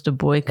we're supposed to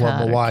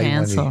boycott or why,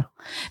 cancel. Wendy?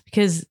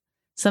 Because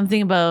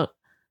something about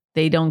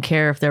they don't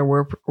care if their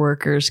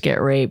workers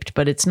get raped,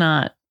 but it's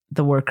not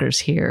the workers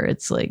here.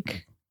 It's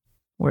like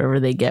wherever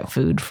they get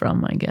food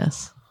from, I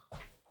guess.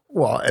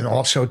 Well, and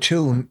also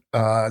too,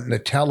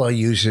 Nutella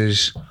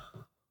uses,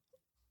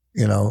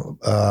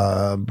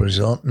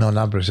 Brazil. No,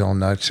 not Brazil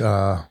nuts.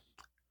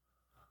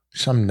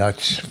 Some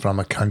nuts from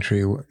a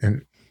country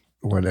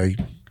where they,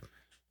 pay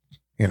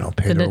The their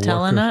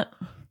Nutella workers, nut?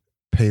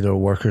 pay their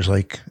workers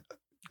like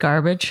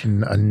Garbage.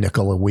 a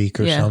nickel a week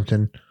or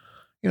something.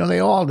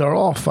 They're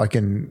all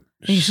fucking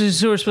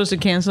So we're supposed to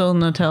cancel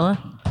Nutella?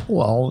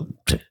 Well,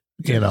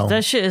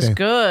 That shit is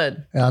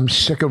good. I'm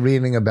sick of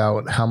reading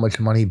about how much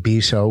money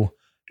Bezos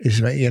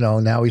is.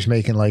 Now he's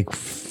making like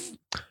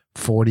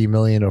 40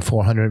 million or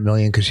 400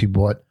 million because he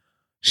bought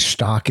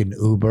stock in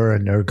Uber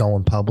and they're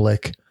going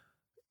public.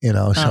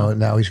 So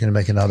now he's going to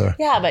make another.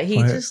 Yeah, but he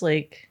just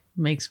like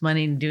makes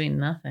money doing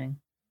nothing.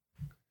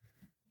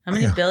 How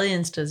many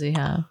billions does he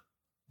have?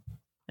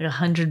 Like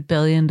 $100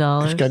 billion.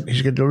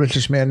 He's got the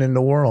richest man in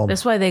the world.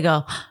 That's why they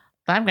go,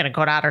 I'm going to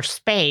go to outer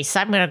space.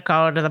 I'm going to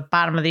go to the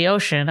bottom of the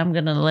ocean. I'm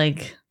going to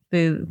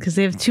because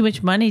they have too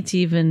much money to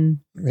even.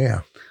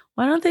 Yeah.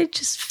 Why don't they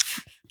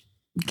just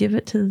give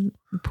it to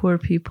the poor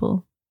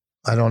people?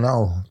 I don't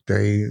know.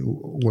 They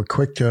were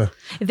quick to.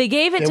 If they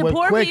gave it to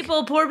poor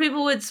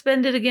people would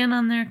spend it again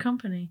on their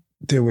company.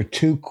 They were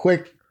too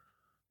quick,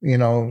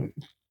 to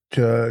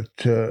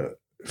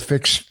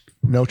fix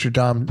Notre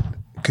Dame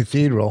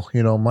Cathedral.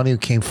 Money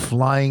came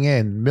flying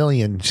in,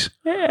 millions.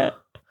 Yeah.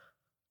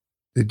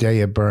 The day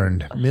it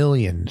burned,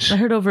 millions. I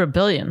heard over $1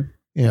 billion.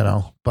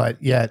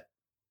 But yet,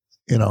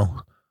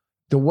 the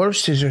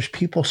worst is there's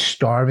people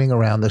starving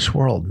around this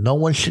world. No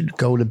one should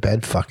go to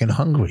bed fucking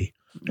hungry.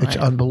 It's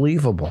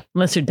unbelievable.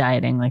 Unless you're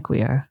dieting like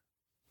we are.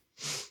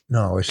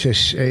 No, it's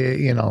just,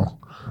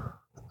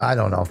 I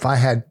don't know. If I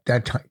had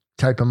that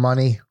type of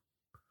money,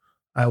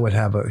 I would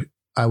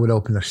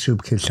open a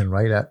soup kitchen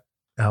right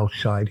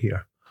outside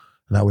here.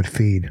 And I would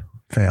feed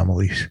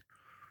families.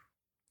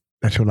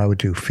 That's what I would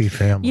do, feed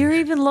families. You're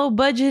even low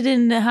budget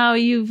in how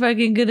you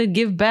fucking gonna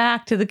give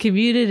back to the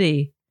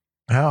community.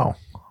 How?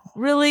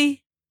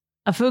 Really?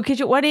 A food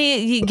kitchen? Why do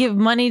you give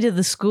money to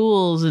the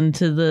schools and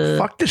to the...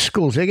 Fuck the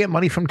schools. They get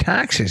money from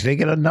taxes. They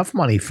get enough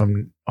money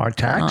from our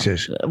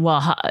taxes.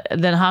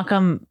 Then how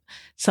come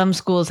some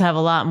schools have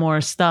a lot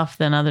more stuff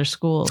than other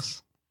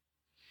schools?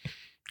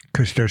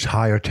 Because there's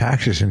higher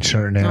taxes in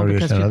certain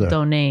areas than others. Because people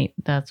donate.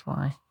 That's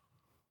why.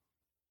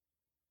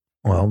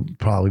 Well,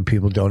 probably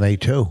people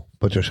donate too.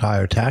 But there's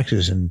higher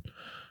taxes in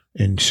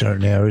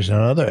certain areas than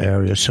other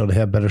areas. So they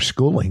have better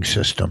schooling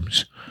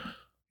systems.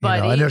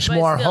 And there's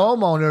more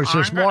homeowners.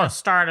 There's more.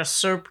 Start a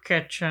soup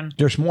kitchen.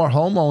 There's more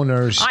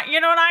homeowners.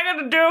 You know what I'm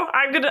gonna do?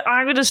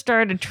 I'm gonna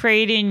start a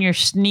trade in your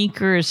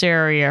sneakers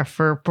area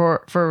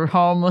for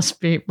homeless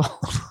people.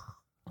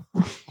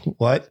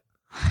 What?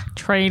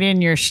 Trade in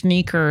your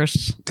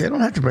sneakers. They don't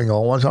have to bring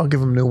old ones. I'll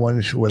give them new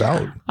ones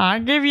without.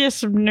 I'll give you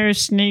some new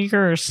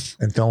sneakers.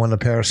 And throw in a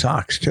pair of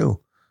socks too.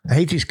 I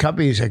hate these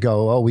companies that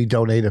go, we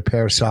donate a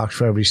pair of socks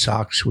for every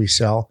socks we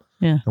sell.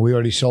 Yeah. And we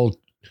already sold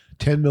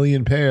 10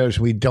 million pairs.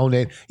 We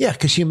donate. Yeah,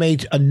 because you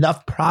made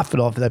enough profit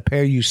off of that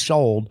pair you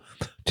sold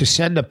to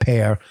send a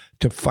pair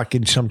to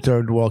fucking some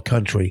third world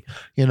country,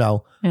 Yeah.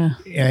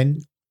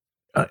 And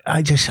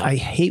I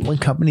hate when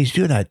companies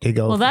do that. They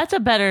go, well, that's a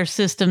better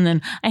system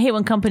than I hate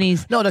when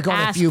companies they're going,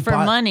 ask for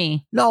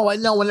money. No, I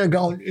know when they're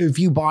going, if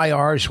you buy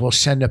ours, we'll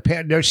send a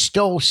pair. They're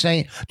still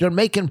saying they're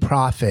making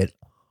profit.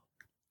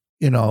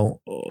 They're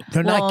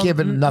not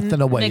giving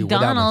nothing away.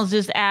 McDonald's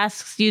just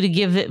asks you to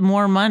give it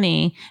more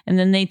money, and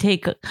then they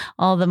take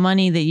all the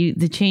money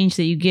the change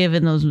that you give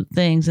in those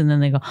things, and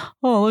then they go,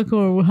 "Oh, look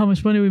how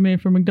much money we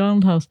made for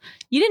McDonald's house."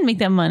 You didn't make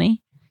that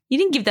money. You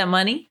didn't give that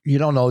money. You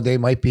don't know. They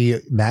might be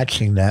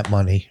matching that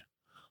money.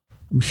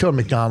 I'm sure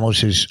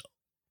McDonald's is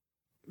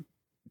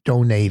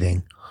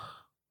donating.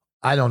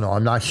 I don't know.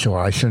 I'm not sure.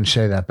 I shouldn't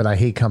say that, but I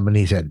hate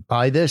companies that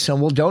buy this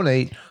and we'll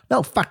donate.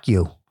 No, fuck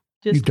you.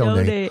 Just you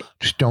donate.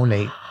 Just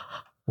donate.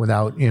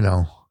 Without,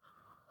 we'll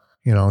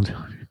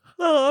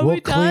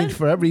clean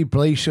for every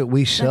place that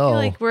we sell. I feel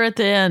like we're at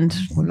the end.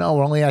 Well, no,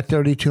 we're only at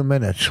 32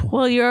 minutes.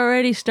 Well, you're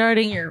already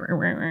starting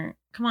your...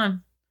 Come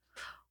on.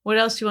 What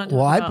else do you want to talk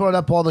about? Well, I brought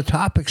up all the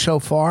topics so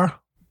far.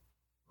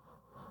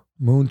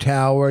 Moon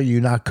Tower,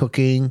 you not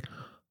cooking.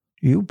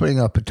 You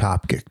bring up a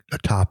topic.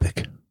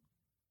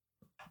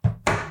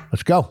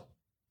 Let's go.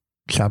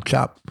 Chop.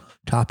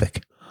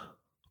 Topic.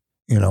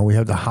 We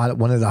have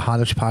one of the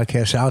hottest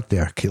podcasts out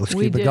there. Let's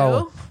keep it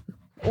going.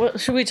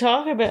 What should we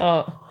talk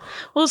about?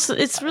 Well,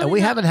 it's really.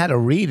 We haven't had a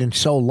read in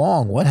so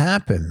long. What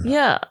happened?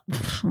 Yeah.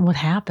 What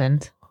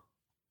happened?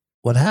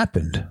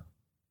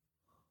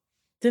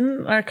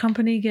 Didn't our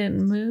company get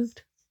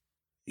moved?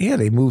 Yeah,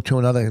 they moved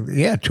to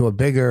to a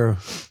bigger.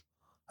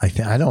 I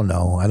don't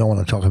know. I don't want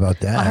to talk about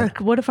that.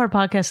 What if our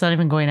podcast's not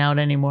even going out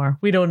anymore?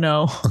 We don't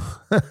know.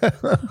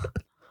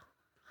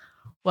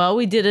 Well,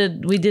 we did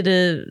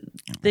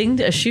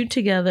a shoot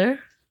together.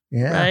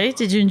 Yeah. Right?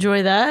 Did you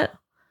enjoy that?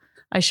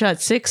 I shot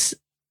 6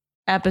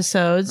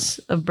 episodes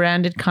of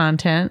branded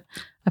content.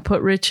 I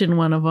put Rich in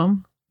one of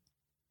them.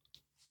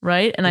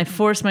 Right? And I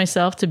forced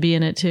myself to be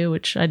in it too,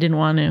 which I didn't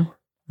want to.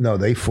 No,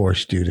 they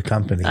forced you, the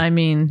company. I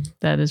mean,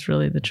 that is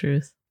really the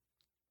truth.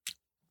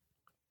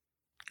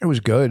 It was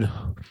good.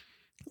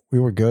 We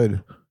were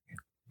good.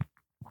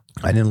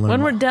 I didn't learn.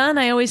 When we're done,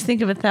 I always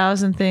think of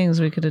 1,000 things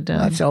we could have done.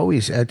 That's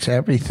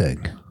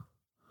everything.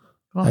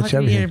 Well, how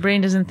come your brain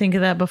doesn't think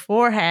of that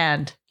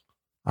beforehand?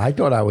 I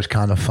thought I was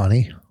kind of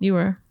funny. You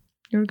were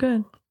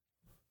good.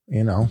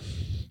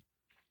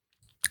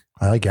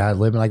 I like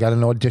ad-libbing. I got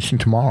an audition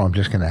tomorrow. I'm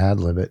just going to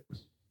ad-lib it.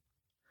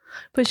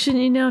 But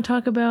shouldn't you now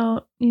talk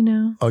about,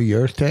 Oh,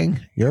 your thing?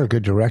 You're a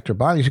good director.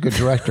 Bonnie's a good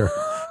director.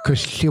 Because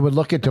she would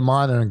look at the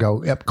monitor and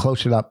go, yep,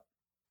 close it up.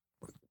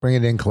 Bring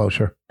it in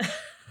closer.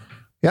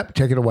 Yep,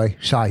 take it away.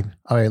 Side.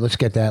 All right, let's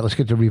get that. Let's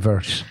get the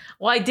reverse.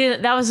 Well, I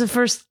did. That was the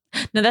first.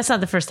 No, that's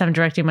not the first time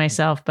directing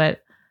myself,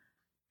 but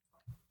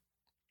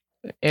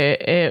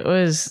it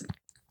was.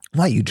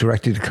 Why? You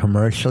directed a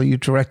commercial. You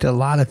directed a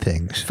lot of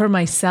things. For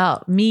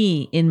myself,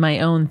 me in my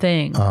own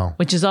thing,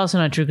 which is also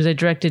not true because I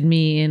directed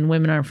me in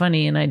Women Aren't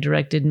Funny and I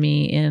directed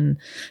me in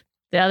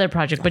the other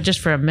project, but just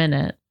for a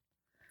minute.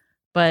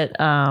 But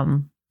I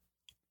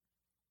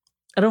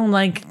don't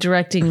like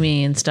directing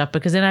me and stuff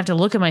because then I have to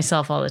look at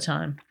myself all the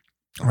time.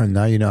 And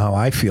now you know how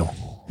I feel.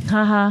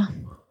 Haha.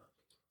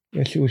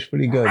 Yeah, she was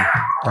pretty good.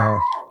 I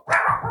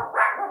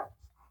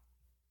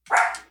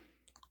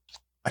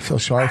feel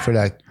sorry for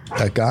that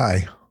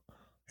guy.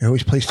 He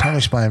always plays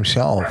tennis by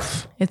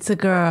himself. It's a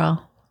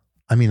girl.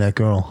 I mean, that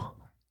girl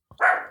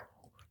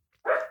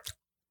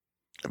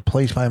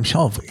plays by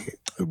himself.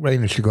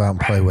 Raina should go out and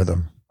play with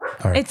him.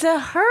 All right. It's a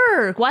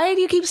her. Why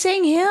do you keep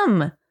saying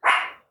him?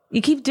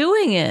 You keep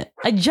doing it.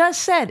 I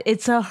just said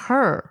it's a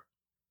her.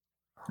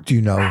 Do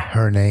you know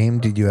her name?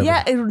 Did you ever?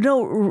 Yeah,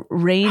 no.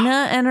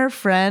 Raina and her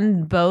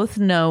friend both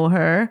know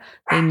her.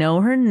 They know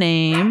her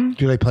name.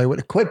 Do they play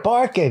with? Quit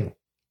barking.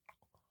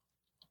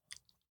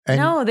 And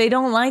no, they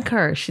don't like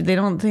her. They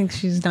don't think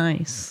she's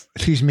nice.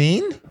 She's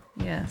mean?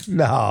 Yeah.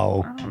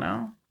 No. I don't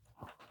know.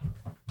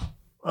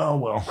 Oh,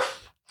 well.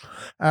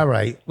 All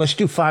right. Let's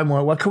do 5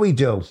 more. What can we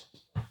do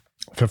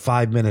for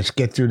 5 minutes?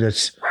 Get through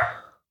this.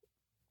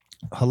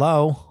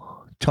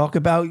 Hello? Talk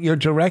about your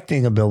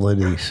directing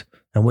abilities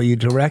and what you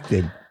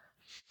directed.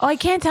 Oh, I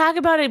can't talk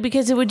about it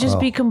because it would just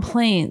be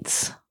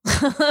complaints.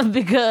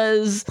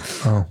 Because,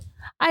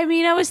 I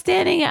mean, I was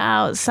standing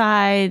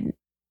outside.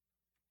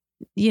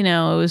 It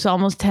was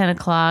almost 10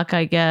 o'clock,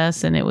 I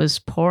guess, and it was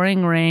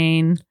pouring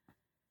rain.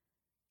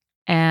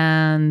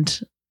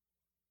 And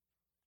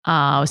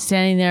I was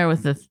standing there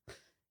with the,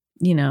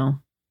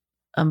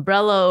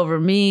 umbrella over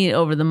me,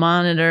 over the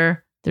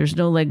monitor. There's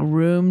no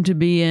room to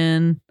be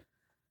in.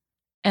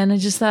 And I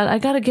just thought, I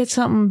got to get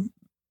something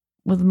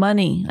with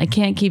money. I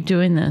can't keep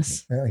doing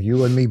this. Yeah,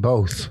 you and me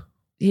both.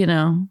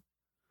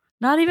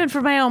 Not even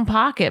for my own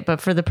pocket,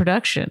 but for the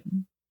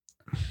production.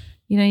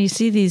 You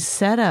see these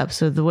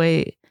setups of the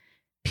way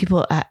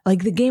people act,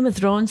 like the Game of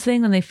Thrones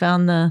thing when they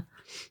found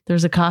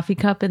there's a coffee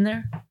cup in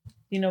there.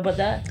 You know about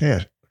that?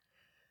 Yeah.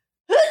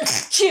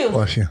 Chew.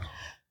 Bless you.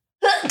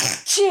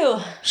 Chew.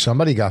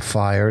 Somebody got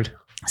fired.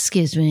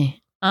 Excuse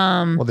me.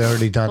 Well, they're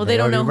already done. Well, they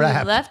don't know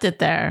wrapped. who left it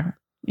there.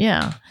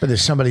 Yeah. But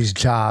it's somebody's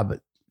job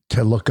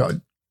to look up,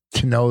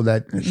 to know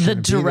that the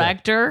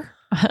director.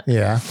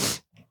 Yeah.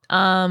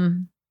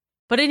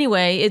 But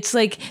anyway, it's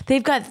like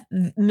they've got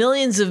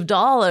millions of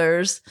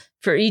dollars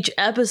for each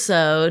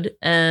episode,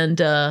 and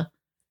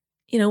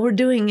we're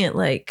doing it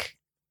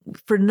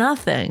for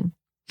nothing,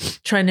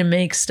 trying to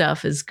make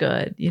stuff as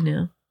good,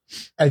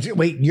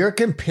 Wait, you're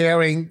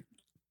comparing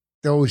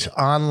those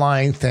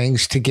online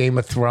things to Game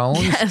of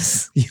Thrones?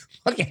 Yes.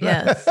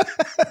 Yes.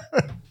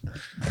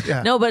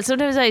 Yeah. No, but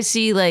sometimes I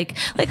see like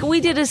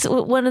we did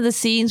one of the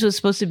scenes was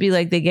supposed to be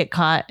they get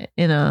caught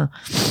in a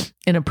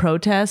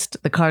protest.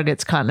 The car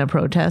gets caught in a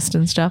protest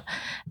and stuff,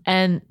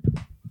 and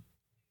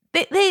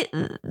they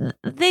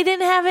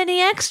didn't have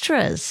any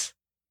extras.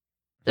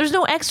 There's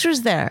no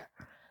extras there.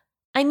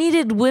 I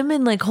needed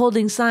women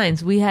holding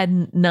signs. We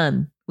had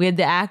none. We had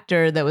the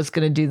actor that was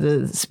going to do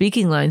the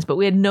speaking lines, but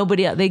we had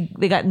nobody else. They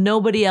got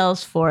nobody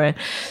else for it.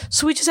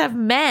 So we just have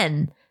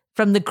men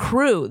from the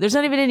crew. There's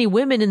not even any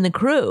women in the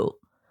crew.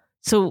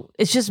 So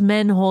it's just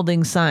men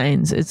holding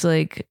signs. It's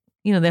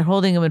they're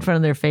holding them in front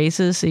of their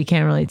faces, so you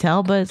can't really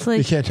tell, but it's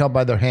you can't tell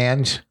by their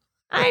hands.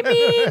 I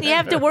mean, you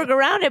have to work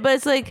around it,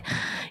 but it's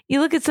you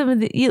look at some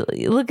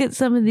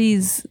of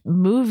these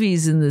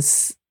movies in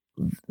this,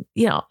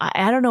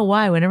 I don't know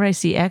why. Whenever I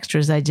see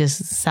extras, I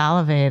just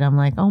salivate. I'm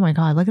like, oh my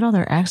God, look at all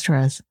their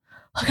extras.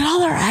 Look at all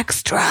their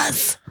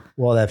extras.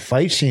 Well, that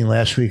fight scene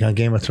last week on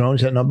Game of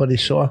Thrones that nobody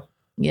saw.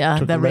 Yeah,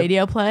 the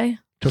radio play.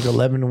 Took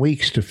 11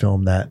 weeks to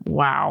film that.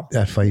 Wow.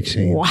 That fight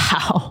scene.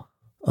 Wow.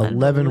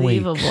 11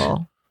 weeks.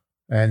 Unbelievable.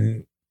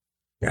 And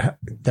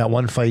that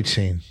one fight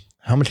scene.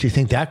 How much do you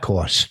think that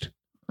cost?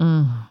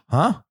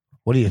 Huh?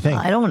 What do you think?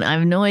 I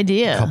have no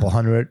idea. A couple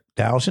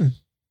 $100,000?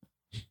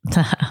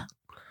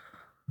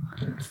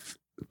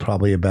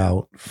 Probably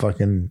about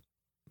fucking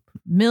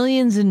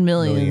millions and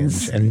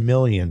millions. And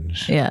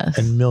millions. Yes.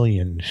 And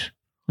millions.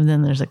 And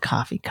then there's a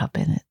coffee cup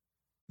in it.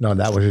 No,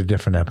 that was a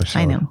different episode.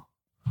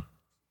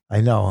 I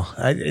know.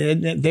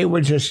 They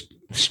were just,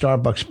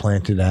 Starbucks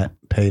planted that,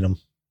 paid them.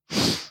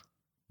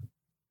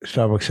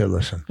 Starbucks said,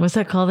 listen. What's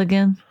that called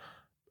again?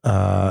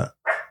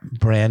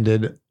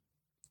 Branded.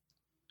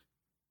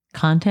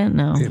 Content?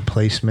 No.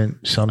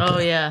 Placement, something. Oh,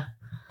 yeah.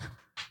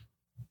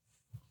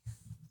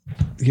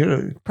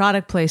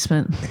 Product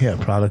placement. Yeah,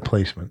 product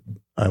placement.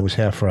 I was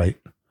half right.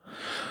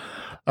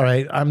 All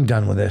right, I'm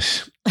done with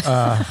this.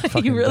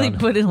 You really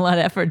put in a lot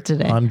of effort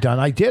today. I'm done.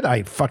 I did.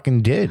 I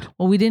fucking did.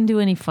 Well, we didn't do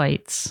any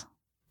fights.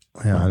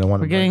 Yeah, I don't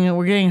want We're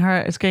getting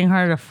hard. It's getting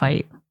harder to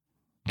fight.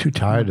 Too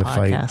tired to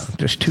fight. Podcast.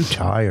 Just too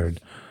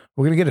tired.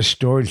 We're gonna get a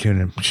storage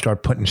unit and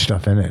start putting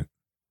stuff in it.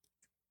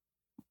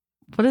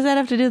 What does that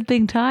have to do with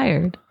being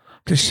tired?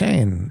 Just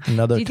saying.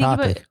 Another Do you think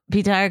topic.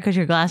 be tired because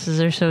your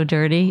glasses are so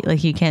dirty,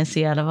 like you can't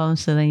see out of them?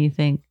 So then you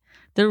think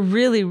they're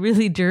really,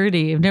 really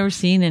dirty. I've never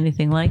seen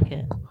anything like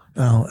it.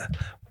 Oh,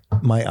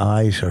 my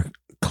eyes are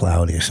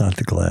cloudy. It's not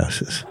the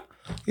glasses.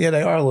 Yeah,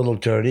 they are a little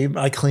dirty.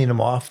 I clean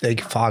them off. They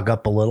fog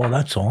up a little.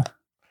 That's all.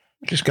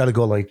 Just got to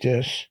go like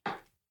this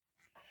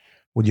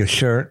with your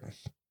shirt.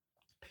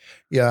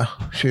 Yeah,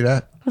 see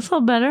that? That's a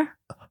little better.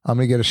 I'm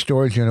going to get a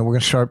storage unit. We're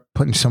going to start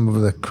putting some of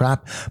the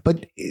crap.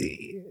 But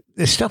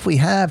the stuff we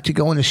have to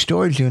go in the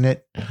storage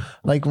unit,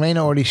 like Raina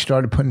already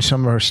started putting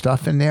some of her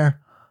stuff in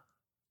there.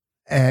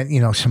 And,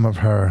 you know, some of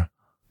her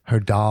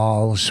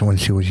dolls when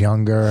she was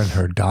younger and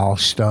her doll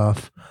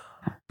stuff.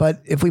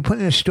 But if we put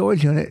it in a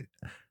storage unit,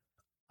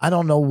 I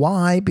don't know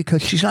why,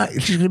 because she's going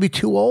to be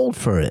too old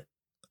for it.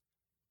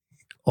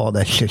 All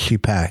that shit she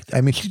packed. I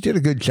mean, she did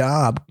a good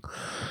job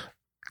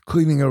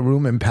cleaning her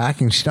room and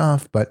packing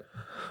stuff, but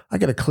I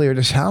got to clear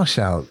this house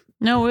out.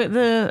 No,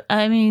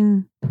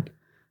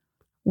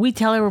 we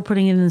tell her we're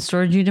putting it in the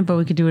storage unit, but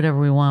we could do whatever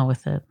we want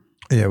with it.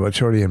 Yeah, but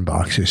it's already in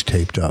boxes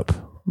taped up.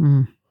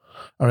 Mm.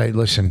 All right,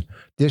 listen.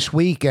 This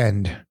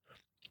weekend,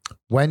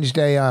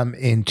 Wednesday, I'm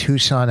in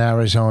Tucson,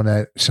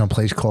 Arizona,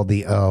 someplace called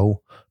the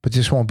O, but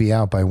this won't be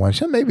out by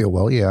Wednesday. Maybe it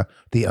will, yeah,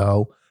 the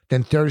O.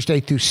 Then Thursday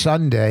through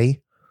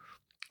Sunday,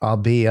 I'll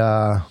be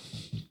at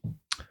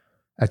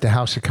the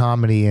House of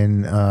Comedy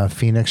in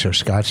Phoenix or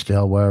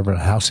Scottsdale, wherever,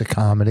 House of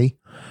Comedy.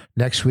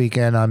 Next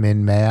weekend, I'm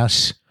in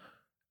Mass.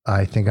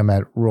 I think I'm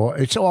at Raw.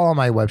 It's all on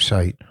my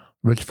website,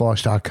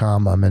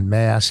 richvoss.com. I'm in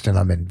Mass, and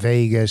I'm in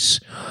Vegas.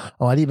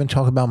 Oh, I'd even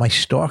talk about my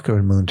stalker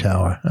in Moon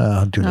Tower.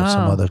 I'll do that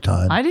some other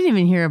time. I didn't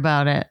even hear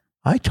about it.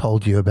 I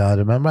told you about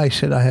it. Remember I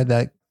said I had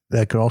that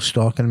girl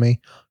stalking me?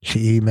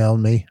 She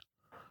emailed me.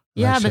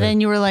 Yeah, but then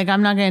you were like,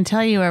 I'm not going to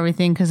tell you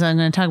everything because I'm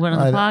going to talk about it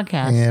on the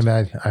podcast. Yeah,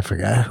 but I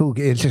forgot.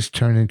 It just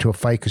turned into a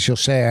fight because she'll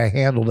say I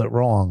handled it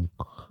wrong.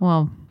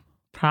 Well,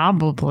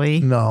 probably.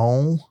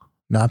 No,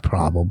 not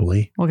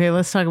probably. Okay,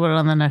 let's talk about it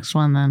on the next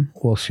one then.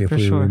 We'll see if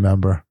we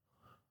remember.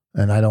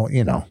 And I don't,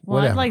 Well,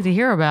 whatever. I'd like to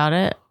hear about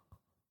it.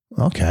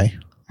 Okay.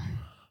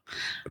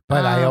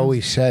 But I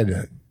always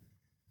said,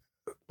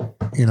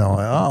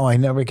 I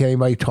never get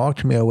anybody to talk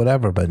to me or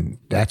whatever. But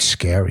that's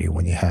scary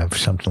when you have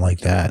something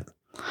like that.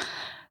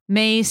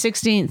 May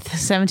 16th,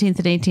 17th,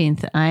 and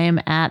 18th, I am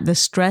at the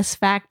Stress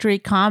Factory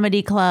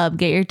Comedy Club.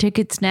 Get your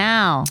tickets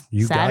now.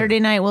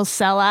 Saturday night will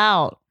sell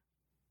out.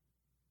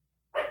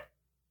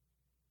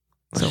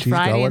 So She's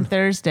Friday going? and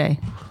Thursday.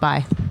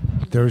 Bye.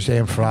 Thursday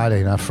and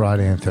Friday, not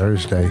Friday and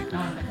Thursday.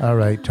 All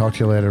right. Talk to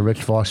you later.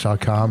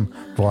 richvoss.com,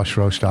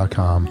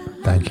 vossroast.com.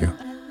 Thank you.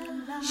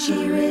 She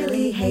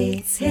really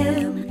hates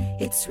him,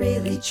 it's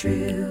really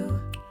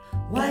true.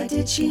 Why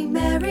did she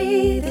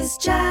marry this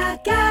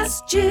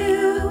jackass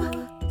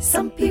Jew?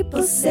 Some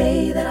people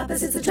say that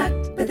opposites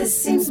attract, but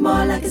this seems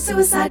more like a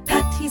suicide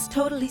pact. He's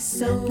totally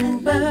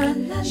sober,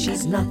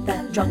 she's not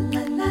that drunk.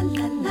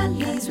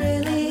 He's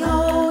really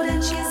old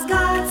and she's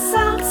got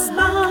some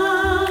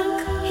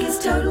spunk. He's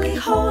totally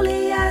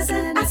holy as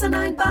an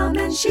asinine bomb,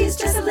 and she's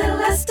just a little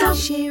less dumb.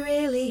 She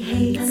really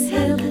hates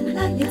him,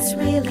 it's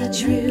really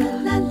true.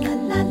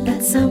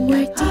 But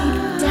somewhere deep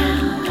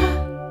down,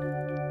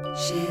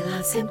 she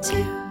loves him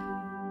too.